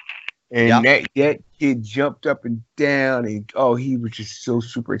incredible. And that kid jumped up and down, and he was just so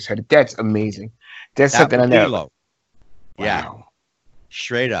super excited. That's amazing. That's something I never. Wow. Yeah.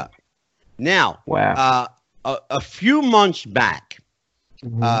 Straight up. Now, a few months back,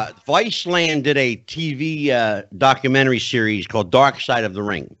 Viceland did a TV documentary series called Dark Side of the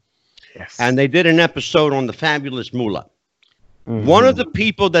Ring. Yes. And they did an episode on the Fabulous Moolah. One of the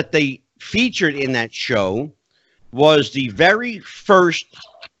people that they featured in that show was the very first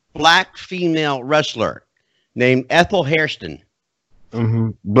black female wrestler named Ethel Hairston.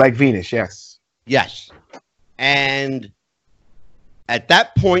 Black Venus, yes. Yes. And at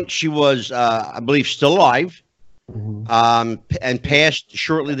that point, she was, I believe, still alive. And passed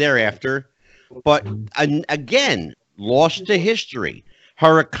shortly thereafter, but again, lost to history.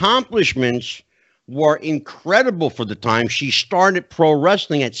 Her accomplishments were incredible for the time. She started pro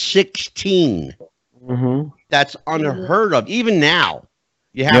wrestling at 16. That's unheard of. Even now,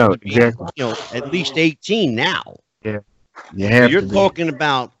 you have to be, at least 18 now. Yeah, you're talking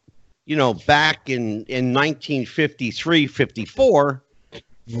about, back in 1953, 54.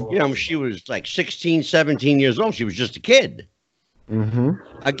 She was like 16, 17 years old. She was just a kid.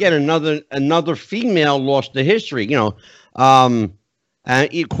 Again, another female lost to history, and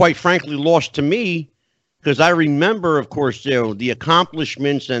it quite frankly lost to me because I remember, of course, the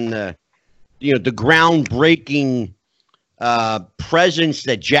accomplishments and the groundbreaking presence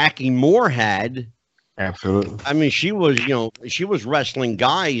that Jackie Moore had. Absolutely. I mean, she was wrestling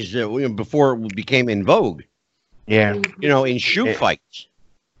guys before it became in vogue. Yeah. In shoot fights.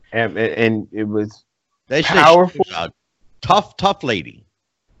 And it was powerful. Tough lady.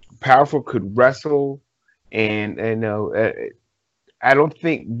 Powerful, could wrestle, and I don't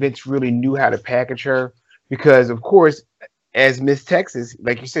think Vince really knew how to package her because, of course, as Miss Texas,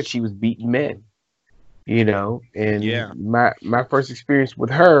 like you said, she was beating men. And my first experience with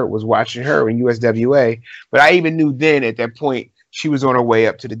her was watching her in USWA, but I even knew then at that point she was on her way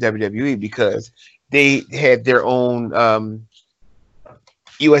up to the WWE because they had their own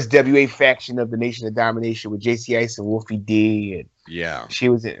USWA faction of the Nation of Domination with JC Ice and Wolfie D, and she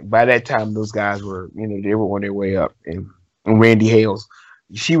was by that time those guys were they were on their way up, and Randy Hales,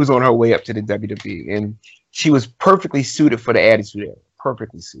 she was on her way up to the WWE, and she was perfectly suited for the Attitude Era,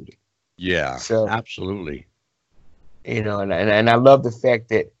 perfectly suited. Yeah, so absolutely. And I love the fact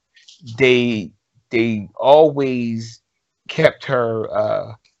that they always kept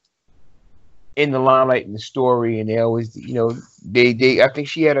her in the limelight in the story, and they always, I think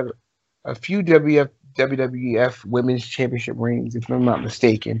she had a few WWF Women's Championship rings, if I'm not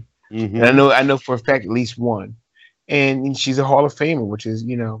mistaken. And I know for a fact at least one, and she's a Hall of Famer, which is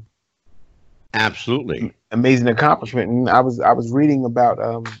absolutely amazing accomplishment. And I was reading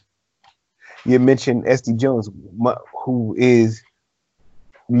about you mentioned SD Jones, who is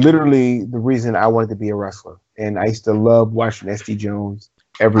literally the reason I wanted to be a wrestler, and I used to love watching SD Jones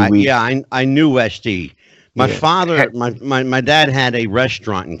every week. I knew SD. My father, my dad had a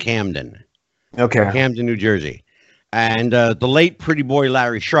restaurant in Camden. Okay. Camden, New Jersey. And the late Pretty Boy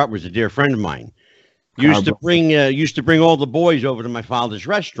Larry Sharp was a dear friend of mine. Used to bring all the boys over to my father's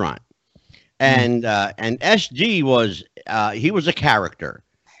restaurant, and SD was he was a character.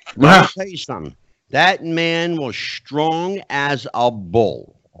 But I'll tell you something. That man was strong as a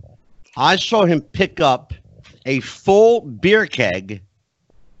bull. I saw him pick up a full beer keg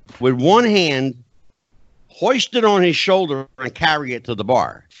with one hand, hoist it on his shoulder, and carry it to the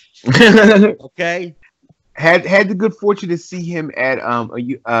bar. Okay. Had the good fortune to see him at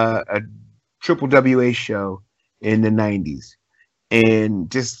a Triple WA show in the 90s, and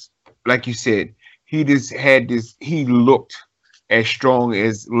just like you said, he just had this. He looked as strong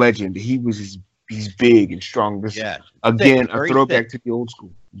as legend. He's big and strong. This again a throwback to the old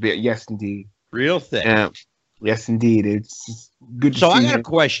school. Yes, indeed. Real thick. Yes, indeed. It's good. So I got a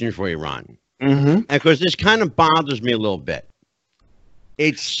question for you, Ron. Mm-hmm. Because this kind of bothers me a little bit.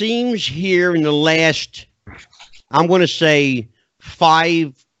 It seems here in the last, I'm going to say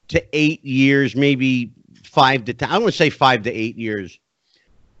 5 to 8 years, maybe 5 to 10. I'm going to say 5 to 8 years.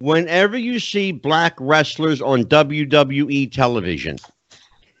 Whenever you see black wrestlers on WWE television,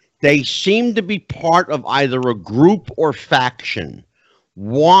 they seem to be part of either a group or faction.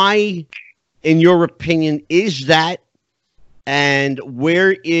 Why, in your opinion, is that? And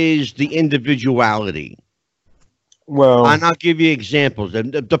where is the individuality? Well, and I'll give you examples.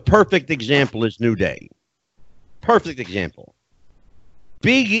 The perfect example is New Day. Perfect example.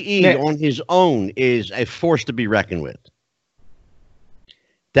 Big E on his own is a force to be reckoned with.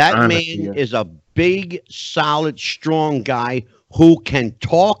 That man is a big, solid, strong guy who can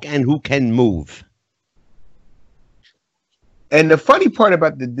talk and who can move. And the funny part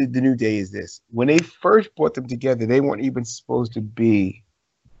about the New Day is this. When they first brought them together, they weren't even supposed to be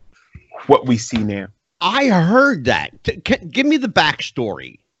what we see now. I heard that. Give me the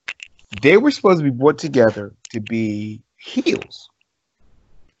backstory. They were supposed to be brought together to be heels.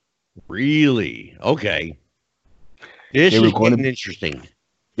 Really? Okay. This is getting interesting.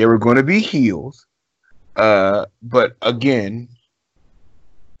 They were going to be heels. But again,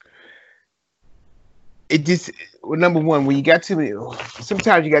 it just, well, number one, when you got too many,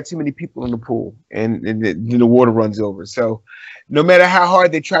 sometimes you got too many people in the pool and the water runs over. So no matter how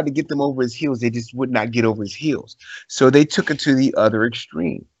hard they tried to get them over his heels, they just would not get over his heels. So they took it to the other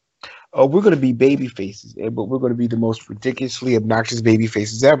extreme. Oh, we're going to be baby faces, but we're going to be the most ridiculously obnoxious baby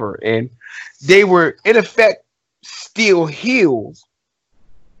faces ever. And they were, in effect, still heels,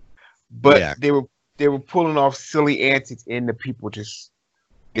 but they were pulling off silly antics, and the people just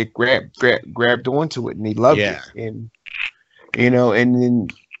they grabbed onto it, and they loved it, and and then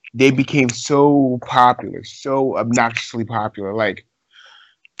they became so popular, so obnoxiously popular,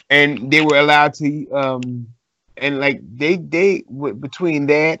 and they were allowed to and they between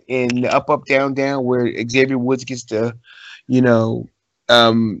that and the up down down, where Xavier Woods gets to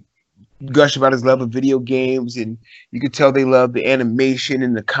gush about his love of video games, and you could tell they love the animation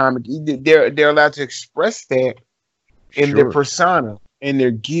and the comic. They're allowed to express that in their persona and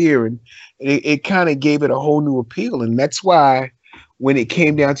their gear, and it kind of gave it a whole new appeal. And that's why when it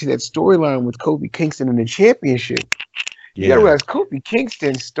came down to that storyline with Kofi Kingston and the championship, you gotta realize Kofi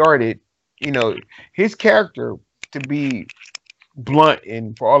Kingston started, his character, to be blunt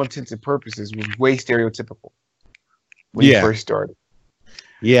and for all intents and purposes, was way stereotypical when he first started.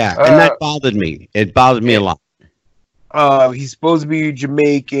 Yeah, and that bothered me. It bothered me a lot. He's supposed to be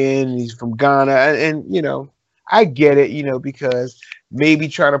Jamaican. He's from Ghana, and I get it. Because maybe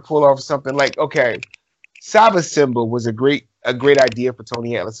trying to pull off something like, Saba Simba was a great idea for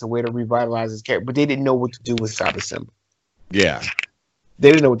Tony Atlas, a way to revitalize his character, but they didn't know what to do with Saba Simba. Yeah,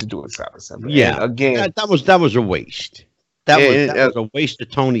 they didn't know what to do with Saba Simba. Yeah, and again, that was a waste. That was a waste of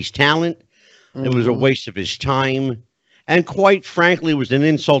Tony's talent. Mm-hmm. It was a waste of his time. And quite frankly, it was an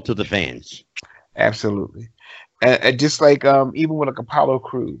insult to the fans. Absolutely. And just like even with Apollo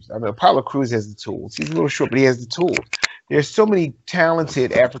Crews. I mean, Apollo Crews has the tools. He's a little short, but he has the tools. There's so many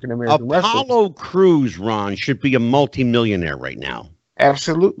talented African-American wrestlers. Apollo Crews, Ron, should be a multimillionaire right now.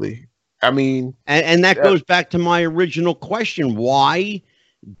 Absolutely. I mean... And that goes back to my original question. Why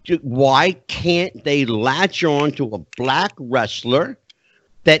can't they latch on to a black wrestler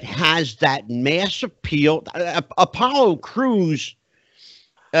that has that mass appeal? Apollo Crews,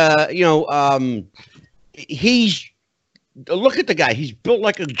 he's, look at the guy. He's built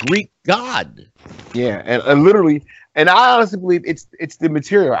like a Greek god. Yeah, and literally, and I honestly believe it's the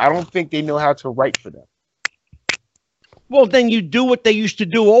material. I don't think they know how to write for them. Well, then you do what they used to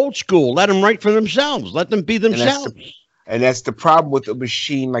do old school. Let them write for themselves. Let them be themselves. And that's the problem with a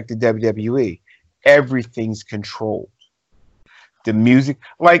machine like the WWE. Everything's controlled. The music,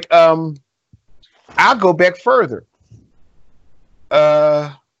 I'll go back further.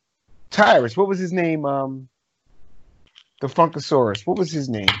 Tyrus. What was his name? The Funkasaurus. What was his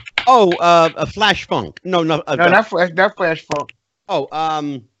name? Oh, a Flash Funk. No, not Flash Funk. Oh,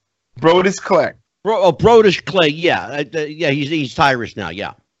 Brodus Clay. Brodus Clay. Yeah, he's Tyrus now.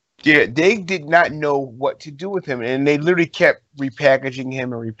 Yeah. Yeah, they did not know what to do with him, and they literally kept repackaging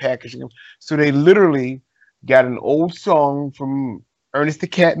him. So they literally got an old song from Ernest the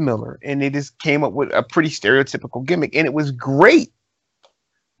Cat Miller, and they just came up with a pretty stereotypical gimmick, and it was great.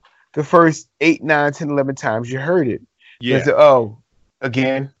 The first 8, 9, 10, 11 times you heard it. Yeah. Said,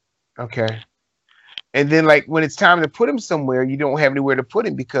 again? Okay. And then, like, when it's time to put him somewhere, you don't have anywhere to put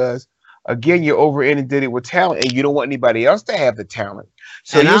him because, again, you're over inundated with talent, and you don't want anybody else to have the talent.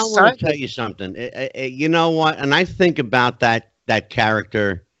 So and I want to tell you something. You know what? And I think about that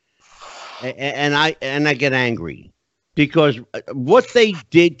character, and I get angry because what they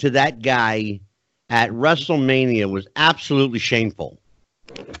did to that guy at WrestleMania was absolutely shameful.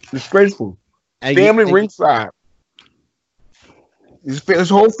 Disgraceful. Family ringside. His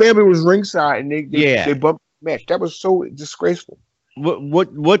whole family was ringside, and they bumped the match. That was so disgraceful.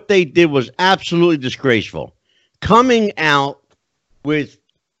 What they did was absolutely disgraceful. Coming out with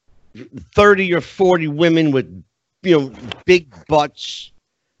 30 or 40 women with, big butts,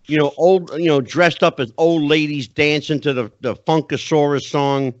 old, dressed up as old ladies dancing to the Funkasaurus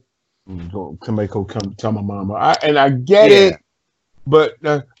song. Somebody come tell my mama. I get it, but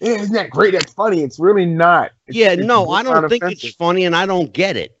isn't that great? That's funny. It's really not. I don't think it's funny, and I don't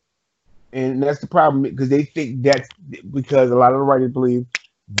get it. And that's the problem because they think that's because a lot of the writers believe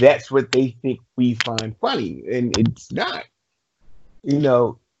that's what they think we find funny, and it's not.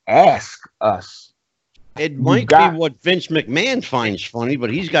 Ask us. It might be what Vince McMahon finds funny,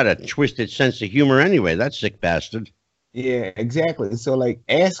 but he's got a twisted sense of humor anyway. That sick bastard. Yeah, exactly. So, like,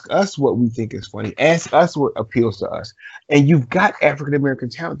 ask us what we think is funny. Ask us what appeals to us. And you've got African American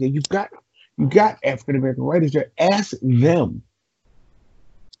talent there. You've got African American writers there. Ask them.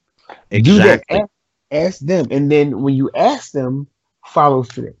 Exactly. Do that. Ask them, and then when you ask them, follow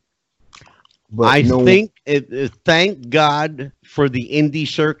through. But thank God for the indie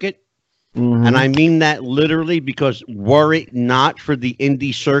circuit, and I mean that literally because were it not for the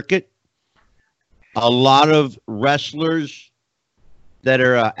indie circuit, a lot of wrestlers that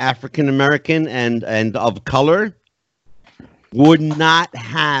are African American and of color would not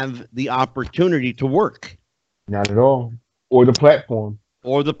have the opportunity to work. Not at all, or the platform.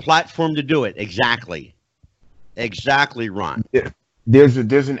 Or the platform to do it. Exactly, Ron. Yeah. There's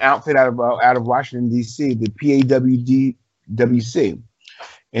an outfit out of Washington D.C., the PAWDWC,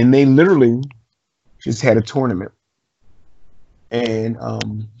 and they literally just had a tournament, and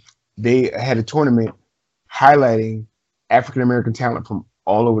they had a tournament highlighting African American talent from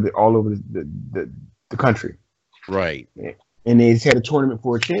all over the country. Right. And they just had a tournament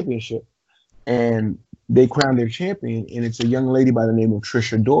for a championship, and they crowned their champion, and it's a young lady by the name of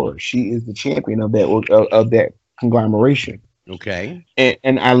Trisha Dora. She is the champion of that conglomeration. Okay.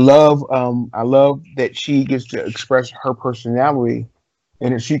 And I love that she gets to express her personality,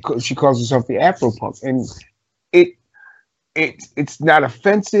 and she calls herself the Afro Punk, and it's not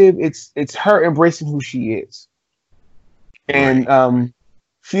offensive. It's her embracing who she is, and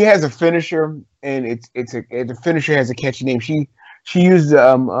she has a finisher, and the finisher has a catchy name. She used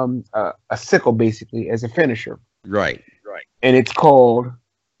a sickle basically as a finisher. Right. And it's called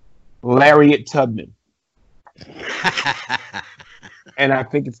Lariat Tubman. And I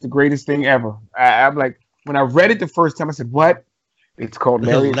think it's the greatest thing ever. I'm like, when I read it the first time, I said, "What?" It's called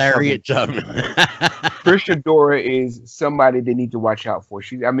Lariat Tubman. Trisha Dora is somebody they need to watch out for.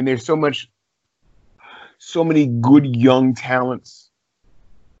 There's so many good young talents,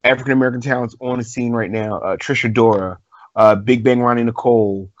 African American talents on the scene right now. Trisha Dora, Big Bang Ronnie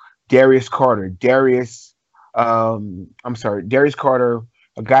Nicole, Darius Carter, Darius Carter,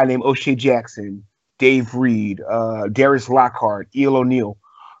 a guy named O'Shea Jackson, Dave Reed, Darius Lockhart, Eel O'Neill,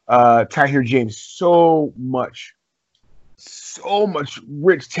 Tahir James. So much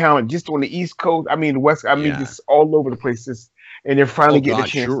rich talent just on the East Coast. The West. Just all over the place. And they're finally getting a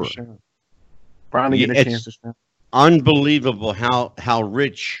chance to shine. Getting a chance to shine. Unbelievable how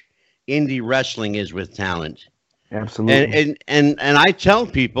rich indie wrestling is with talent. Absolutely. And I tell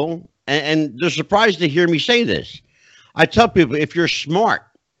people, and they're surprised to hear me say this. I tell people, if you're smart,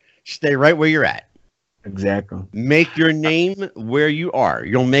 stay right where you're at. Exactly. Make your name where you are.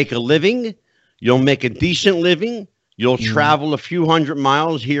 You'll make a living. You'll make a decent living. You'll travel a few hundred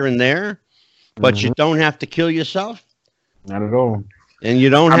miles here and there, but you don't have to kill yourself. Not at all. And you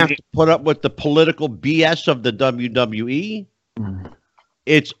don't have to put up with the political BS of the WWE.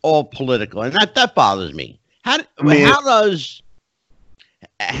 It's all political, and that bothers me. How does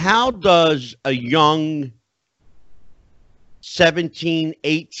how does a young 17,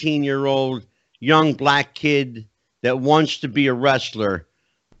 18-year-old young black kid that wants to be a wrestler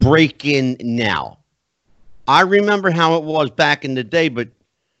break in now? I remember how it was back in the day, but,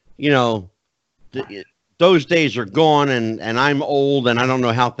 those days are gone, and I'm old, and I don't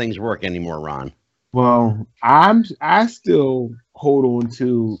know how things work anymore, Ron. Well, I still hold on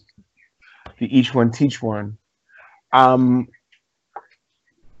to the each one teach one.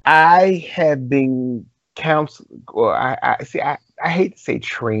 I have been counseling, or I hate to say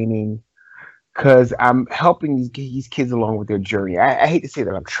training, because I'm helping these kids along with their journey. I hate to say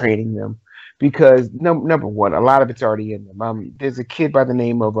that I'm training them, because number one, a lot of it's already in them. There's a kid by the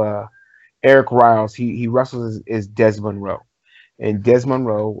name of Eric Riles. He wrestles as Des Monroe, and Des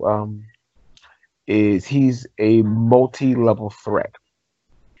Monroe he's a multi-level threat.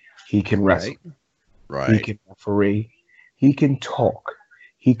 He can wrestle, right? He can referee, he can talk,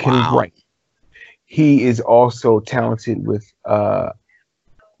 he can write. He is also talented with the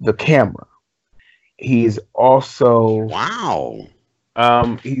camera. He is also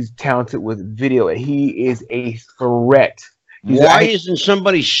he's talented with video. He is a threat. Why isn't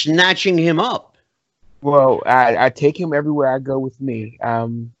somebody snatching him up? Well, I take him everywhere I go with me.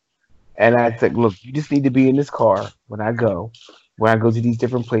 And I think, look, you just need to be in this car when I go to these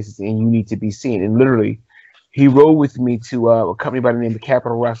different places, and you need to be seen. And literally, he rode with me to a company by the name of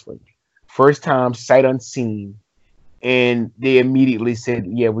Capital Wrestling. First time, sight unseen. And they immediately said,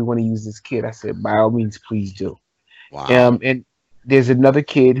 yeah, we want to use this kid. I said, by all means, please do. Wow. And there's another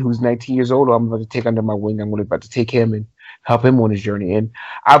kid who's 19 years old I'm going to take under my wing. I'm about to take him and help him on his journey. And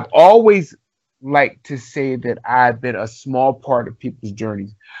I've always like to say that I've been a small part of people's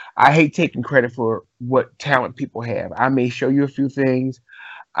journeys. I hate taking credit for what talent people have. I may show you a few things.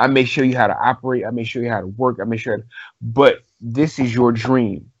 I may show you how to operate. I may show you how to work. But this is your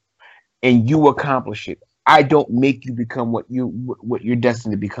dream, and you accomplish it. I don't make you become what you're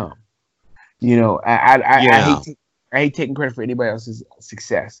destined to become. I hate taking credit for anybody else's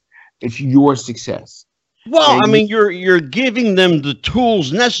success. It's your success. Well, you're giving them the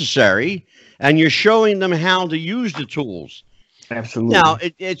tools necessary, and you're showing them how to use the tools. Absolutely. Now,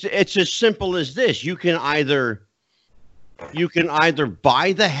 it's as simple as this. You can either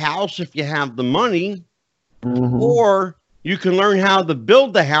buy the house if you have the money, or you can learn how to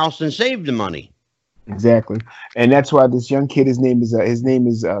build the house and save the money. Exactly, and that's why this young kid, his name is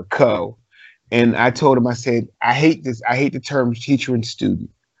Co, and I told him, I said, I hate the term teacher and student.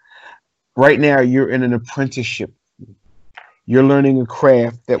 Right now, you're in an apprenticeship. You're learning a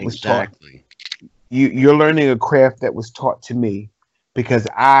craft that was taught. You're learning a craft that was taught to me, because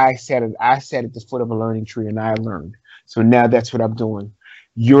I sat at the foot of a learning tree and I learned. So now that's what I'm doing.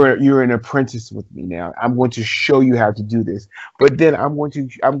 You're an apprentice with me now. I'm going to show you how to do this, but then I'm going to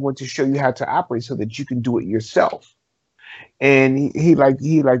show you how to operate so that you can do it yourself. And he liked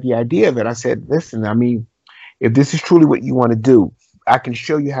the idea of it. I said, listen, if this is truly what you want to do, I can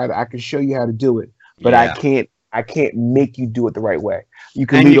show you how to do it, but I can't make you do it the right way. You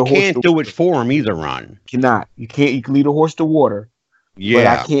can lead a horse. You can't do it for him either, Ron. You cannot. You can't. You can lead a horse to water. Yeah. But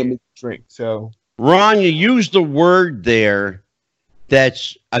I can't make you drink. So, Ron, you used the word there.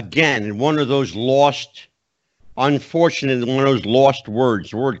 That's again one of those lost, unfortunately, one of those lost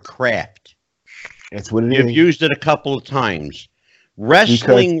words. The word craft. That's what it is. You've used it a couple of times.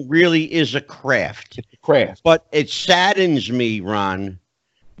 Wrestling really is a craft. It's a craft. But it saddens me, Ron,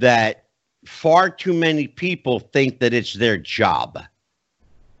 that far too many people think that it's their job.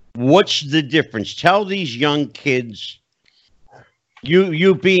 What's the difference? Tell these young kids,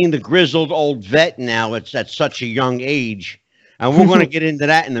 you being the grizzled old vet now, it's at such a young age, and we're going to get into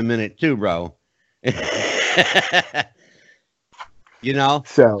that in a minute too, bro. We're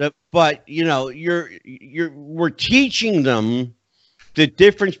teaching them the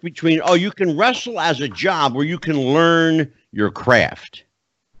difference between, you can wrestle as a job, or you can learn your craft.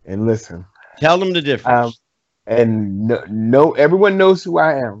 And listen, tell them the difference. And no, everyone knows who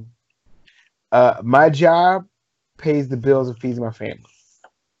I am. My job pays the bills and feeds my family.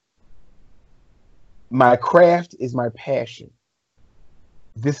 My craft is my passion.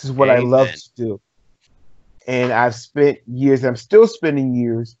 This is what I love to do. And I've spent years, I'm still spending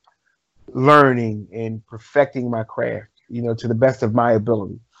years learning and perfecting my craft, to the best of my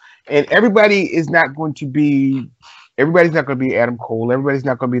ability. And everybody's not going to be Adam Cole. Everybody's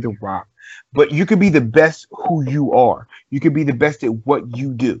not going to be The Rock. But you can be the best who you are. You can be the best at what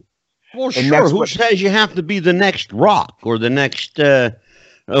you do. Well, and sure. Who says you have to be the next Rock or the next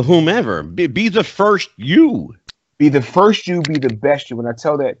whomever? Be the first you. Be the first you, be the best you. When I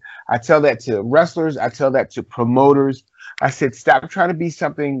tell that to wrestlers, I tell that to promoters. I said, stop trying to be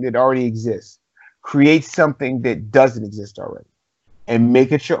something that already exists. Create something that doesn't exist already, and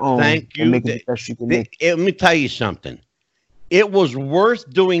make it your own. Thank you. And make it the best you can make. Let me tell you something. It was worth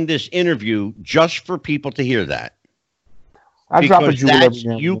doing this interview just for people to hear that. I drop a jewel every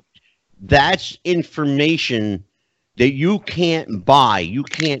now and then. That's information that you can't buy, you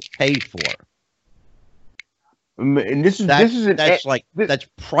can't pay for. And that's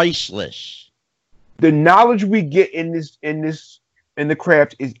priceless. The knowledge we get in the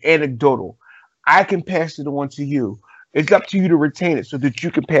craft is anecdotal. I can pass it on to you. It's up to you to retain it so that you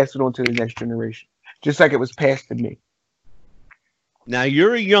can pass it on to the next generation, just like it was passed to me. Now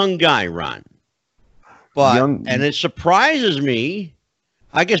you're a young guy, Ron, and it surprises me.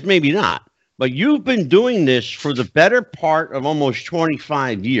 I guess maybe not, but you've been doing this for the better part of almost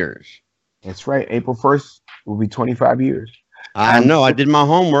 25 years. That's right. April 1st will be 25 years. I know. I did my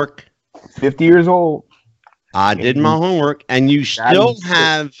homework. 50 years old. I did my homework, and you still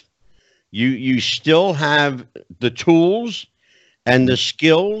have you still have the tools and the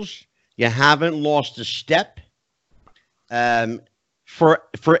skills. You haven't lost a step.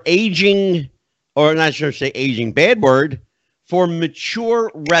 For aging, or not sure to say aging, bad word, for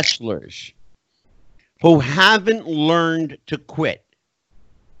mature wrestlers who haven't learned to quit.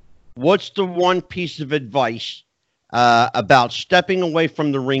 What's the one piece of advice about stepping away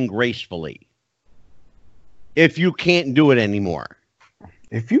from the ring gracefully if you can't do it anymore?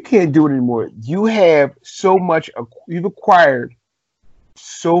 If you can't do it anymore, you have so much, you've acquired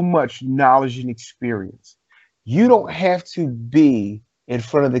so much knowledge and experience. You don't have to be in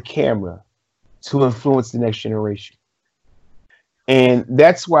front of the camera to influence the next generation. And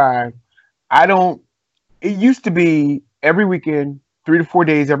that's why it used to be every weekend, 3 to 4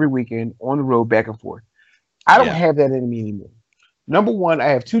 days every weekend on the road, back and forth. I don't have that in me anymore. Number one, I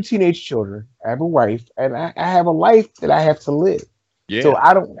have 2 teenage children. I have a wife, and I have a life that I have to live. Yeah. So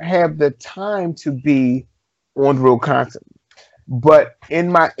I don't have the time to be on the road constantly. But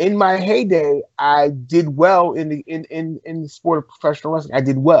in my heyday, I did well in the sport of professional wrestling. I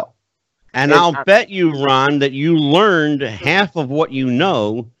did well. And I'll bet you, Ron, that you learned half of what you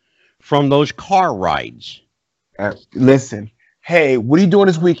know from those car rides. Listen, hey, what are you doing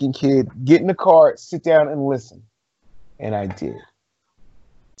this weekend, kid? Get in the car, sit down, and listen. And I did.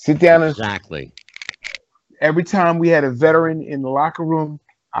 Sit down and exactly. Every time we had a veteran in the locker room,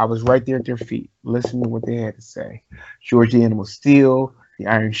 I was right there at their feet, listening to what they had to say. George the Animal Steel, the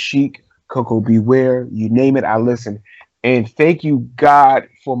Iron Sheik, Coco Beware, you name it, I listened. And thank you, God,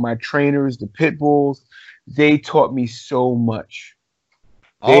 for my trainers, the Pit Bulls. They taught me so much.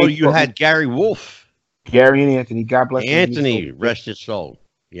 You had Gary Wolf. Gary and Anthony, God bless them. Anthony, rest his soul.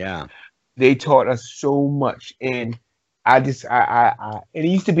 Yeah. They taught us so much. And and it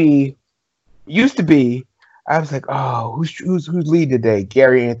used to be, I was like, oh, who's lead today?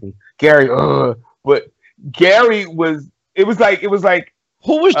 Gary, Anthony. Gary, but Gary was like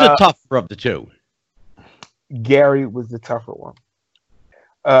who was the tougher of the two? Gary was the tougher one.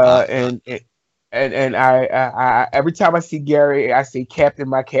 And I every time I see Gary, I say captain,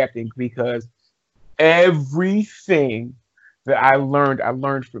 my captain, because everything that I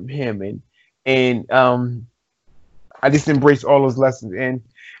learned from him, and I just embraced all those lessons. And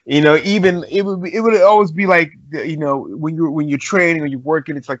even it would always be like, when you're training or you're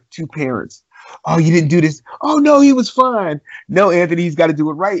working, it's like 2 parents. Oh, you didn't do this. Oh no, he was fine. No, Anthony, he's got to do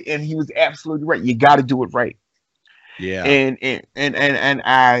it right, and he was absolutely right. You got to do it right. Yeah. And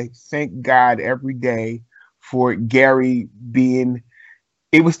I thank God every day for Gary being.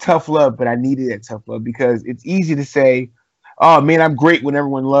 It was tough love, but I needed that tough love, because it's easy to say, "Oh man, I'm great," when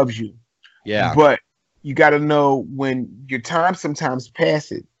everyone loves you. Yeah. But you got to know when your time sometimes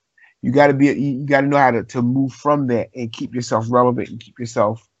passes. You got to know how to move from that and keep yourself relevant and keep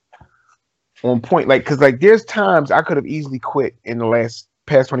yourself on point. Because there's times I could have easily quit in the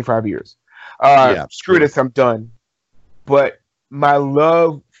past 25 years. Screw this, I'm done. But my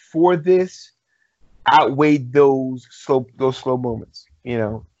love for this outweighed those slow moments,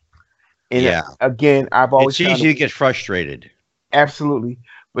 And again, I've always. It's easy to get frustrated. Absolutely,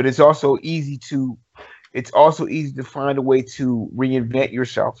 but it's also easy to find a way to reinvent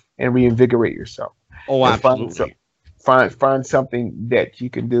yourself and reinvigorate yourself. Oh, absolutely. Find something that you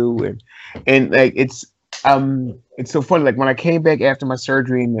can do, and it's so funny. Like when I came back after my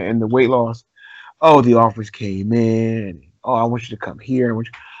surgery and the weight loss, the offers came in. Oh, I want you to come here.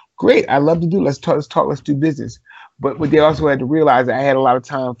 Great, I love to do. Let's talk. Let's do business. But they also had to realize that I had a lot of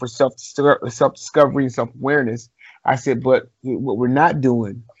time for self-discovery and self-awareness. I said, but what we're not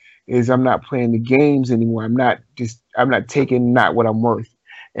doing is I'm not playing the games anymore. I'm not taking not what I'm worth.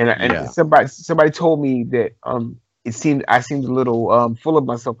 And somebody told me that I seemed a little full of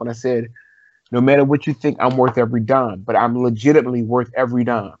myself when I said, no matter what you think, I'm worth every dime, but I'm legitimately worth every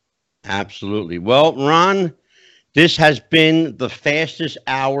dime. Absolutely. Well, Ron, this has been the fastest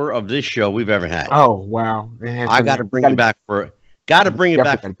hour of this show we've ever had. Oh wow! I got to bring it back for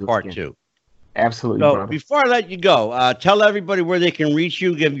part 2. Absolutely. So brother. before I let you go, tell everybody where they can reach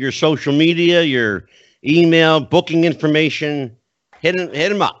you. Give your social media, your email, booking information. Hit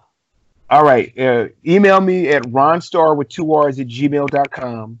them up. All right. Email me at ronstar with 2 R's at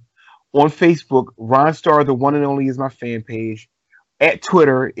gmail.com. On Facebook, Ron Starr, the one and only, is my fan page. At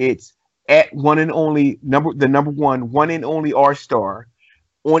Twitter, it's at one and only one and only R Star.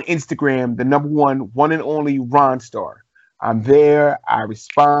 On Instagram, the number one and only Ron Starr. I'm there. I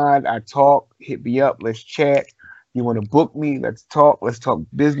respond. I talk. Hit me up. Let's chat. You want to book me? Let's talk. Let's talk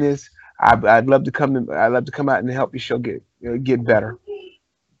business. I'd love to come in. I'd love to come out and help your show get better.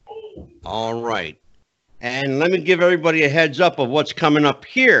 All right. And let me give everybody a heads up of what's coming up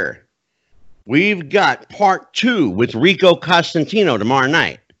here. We've got part 2 with Rico Costantino tomorrow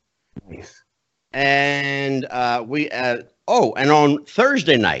night. Nice. And and on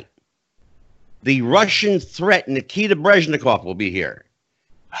Thursday night, the Russian threat Nikita Brezhnikov will be here.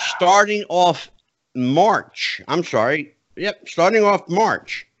 Starting off March. Starting off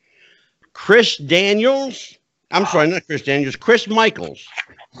March. Chris Michaels.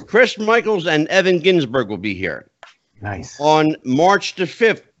 Chris Michaels and Evan Ginsberg will be here. Nice. On March the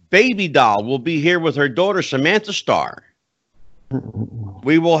 5th, Baby Doll will be here with her daughter, Samantha Starr.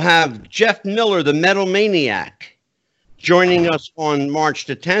 We will have Jeff Miller, the Metal Maniac, joining us on March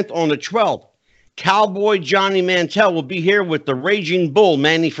the 10th. On the 12th, Cowboy Johnny Mantell will be here with the Raging Bull,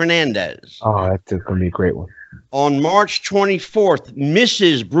 Manny Fernandez. Oh, that's going to be a great one. On March 24th,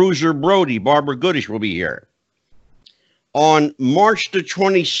 Mrs. Bruiser Brody, Barbara Goodish, will be here. On March the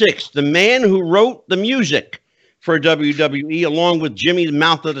 26th, the man who wrote the music for WWE, along with Jimmy the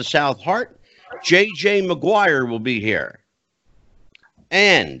Mouth of the South Heart, J.J. Maguire will be here.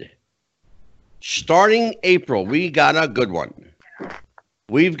 And starting April, we got a good one.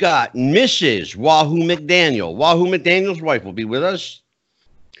 We've got Mrs. Wahoo McDaniel. Wahoo McDaniel's wife will be with us.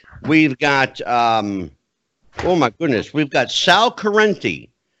 We've got, we've got Sal Carenti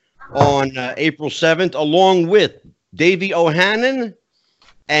on April 7th, along with Davey Ohanan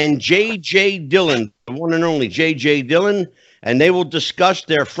and J.J. Dillon, the one and only J.J. Dillon, and they will discuss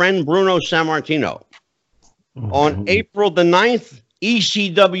their friend Bruno Sammartino. Mm-hmm. On April the 9th,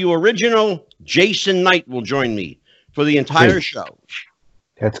 ECW original Jason Knight will join me for the entire show.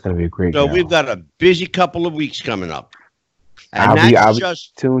 That's going to be a great show. So we've got a busy couple of weeks coming up. And I'll be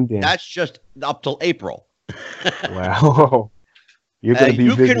tuned in. That's just up till April. Wow. You're going to be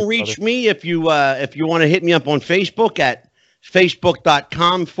you busy, can reach me if you want to hit me up on Facebook at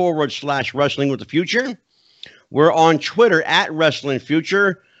facebook.com/WrestlingWithTheFuture. We're on Twitter at Wrestling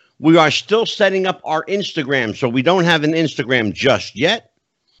Future. We are still setting up our Instagram, so we don't have an Instagram just yet,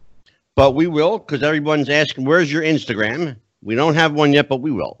 but we will, because everyone's asking, where's your Instagram? We don't have one yet, but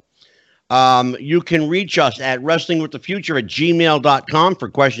we will. You can reach us at WrestlingWithTheFuture@gmail.com for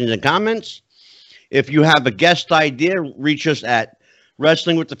questions and comments. If you have a guest idea, reach us at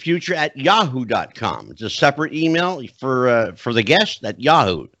WrestlingWithTheFuture@yahoo.com. It's a separate email for the guest at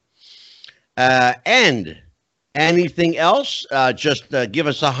Yahoo. And anything else, just give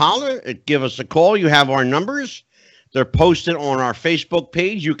us a holler, give us a call. You have our numbers. They're posted on our Facebook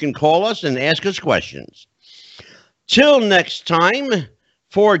page. You can call us and ask us questions. Till next time,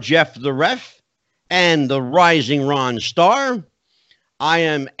 for Jeff the Ref and the rising Ron Starr, I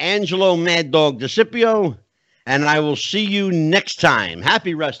am Angelo Mad Dog DeCipio, and I will see you next time.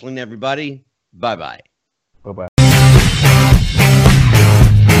 Happy wrestling, everybody. Bye-bye.